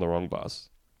you're on the wrong bus,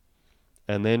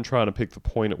 and then trying to pick the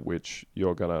point at which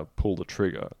you're going to pull the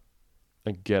trigger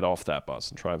and get off that bus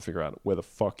and try and figure out where the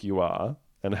fuck you are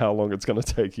and how long it's going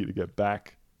to take you to get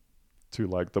back to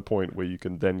like the point where you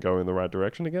can then go in the right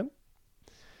direction again.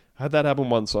 I had that happen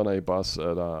once on a bus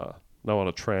on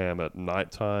a tram at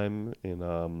nighttime in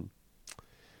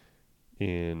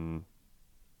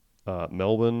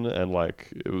Melbourne, and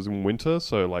like it was in winter,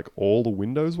 so like all the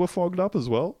windows were fogged up as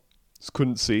well. Just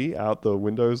couldn't see out the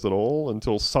windows at all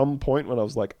until some point when I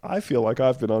was like, I feel like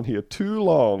I've been on here too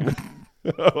long.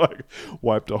 I like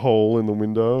wiped a hole in the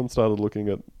window and started looking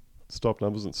at stop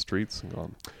numbers and streets and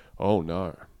gone, oh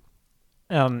no.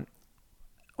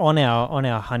 On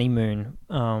our honeymoon,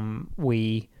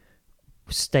 we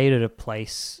stayed at a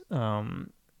place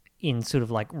in sort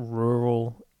of like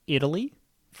rural Italy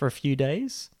for a few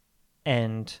days,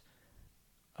 and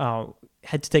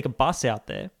had to take a bus out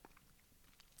there.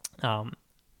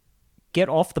 Get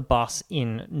off the bus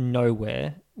in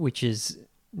nowhere, which is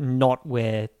not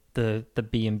where the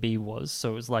B&B was.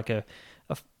 So it was like a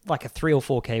 3 or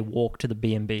 4K walk to the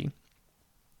B&B.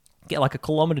 Get like a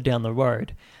kilometer down the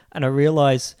road, and I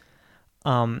realize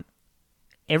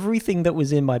everything that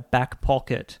was in my back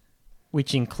pocket,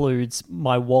 which includes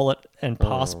my wallet and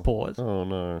passport, Oh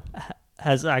no.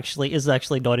 is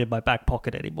actually not in my back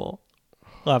pocket anymore.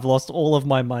 I've lost all of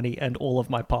my money and all of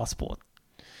my passport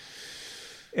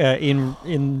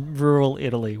in rural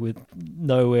Italy with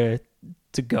nowhere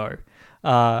to go.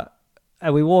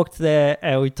 And we walked there,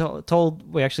 and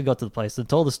we actually got to the place and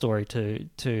told the story to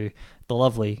the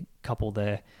lovely couple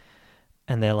there,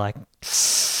 and they're like,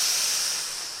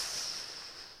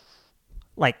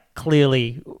 like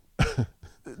clearly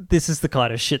this is the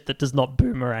kind of shit that does not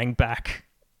boomerang back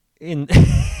in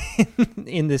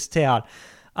in this town.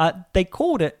 They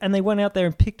called it and they went out there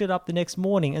and picked it up the next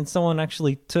morning, and someone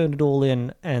actually turned it all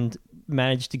in and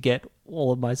managed to get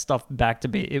all of my stuff back to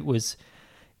me. It was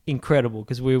incredible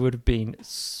because we would have been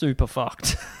super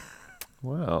fucked.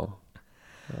 Wow.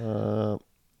 The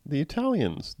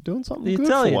Italians doing something The good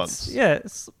Italians, for once. yeah,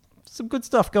 some good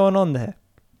stuff going on there.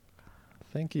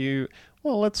 Thank you.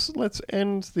 Well, let's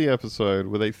end the episode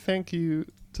with a thank you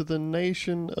to the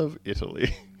nation of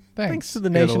Italy. Thanks to the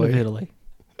nation of Italy.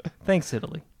 Thanks,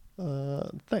 Italy.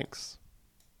 Thanks.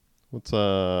 What's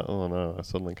oh no, I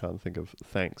suddenly can't think of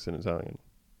thanks in Italian.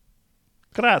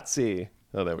 Grazie.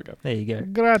 Oh, there we go. There you go.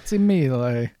 Grazie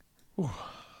mille.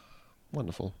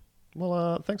 Wonderful.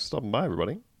 Well, thanks for stopping by,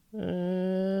 everybody.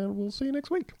 And we'll see you next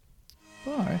week.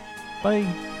 Bye.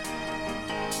 Bye.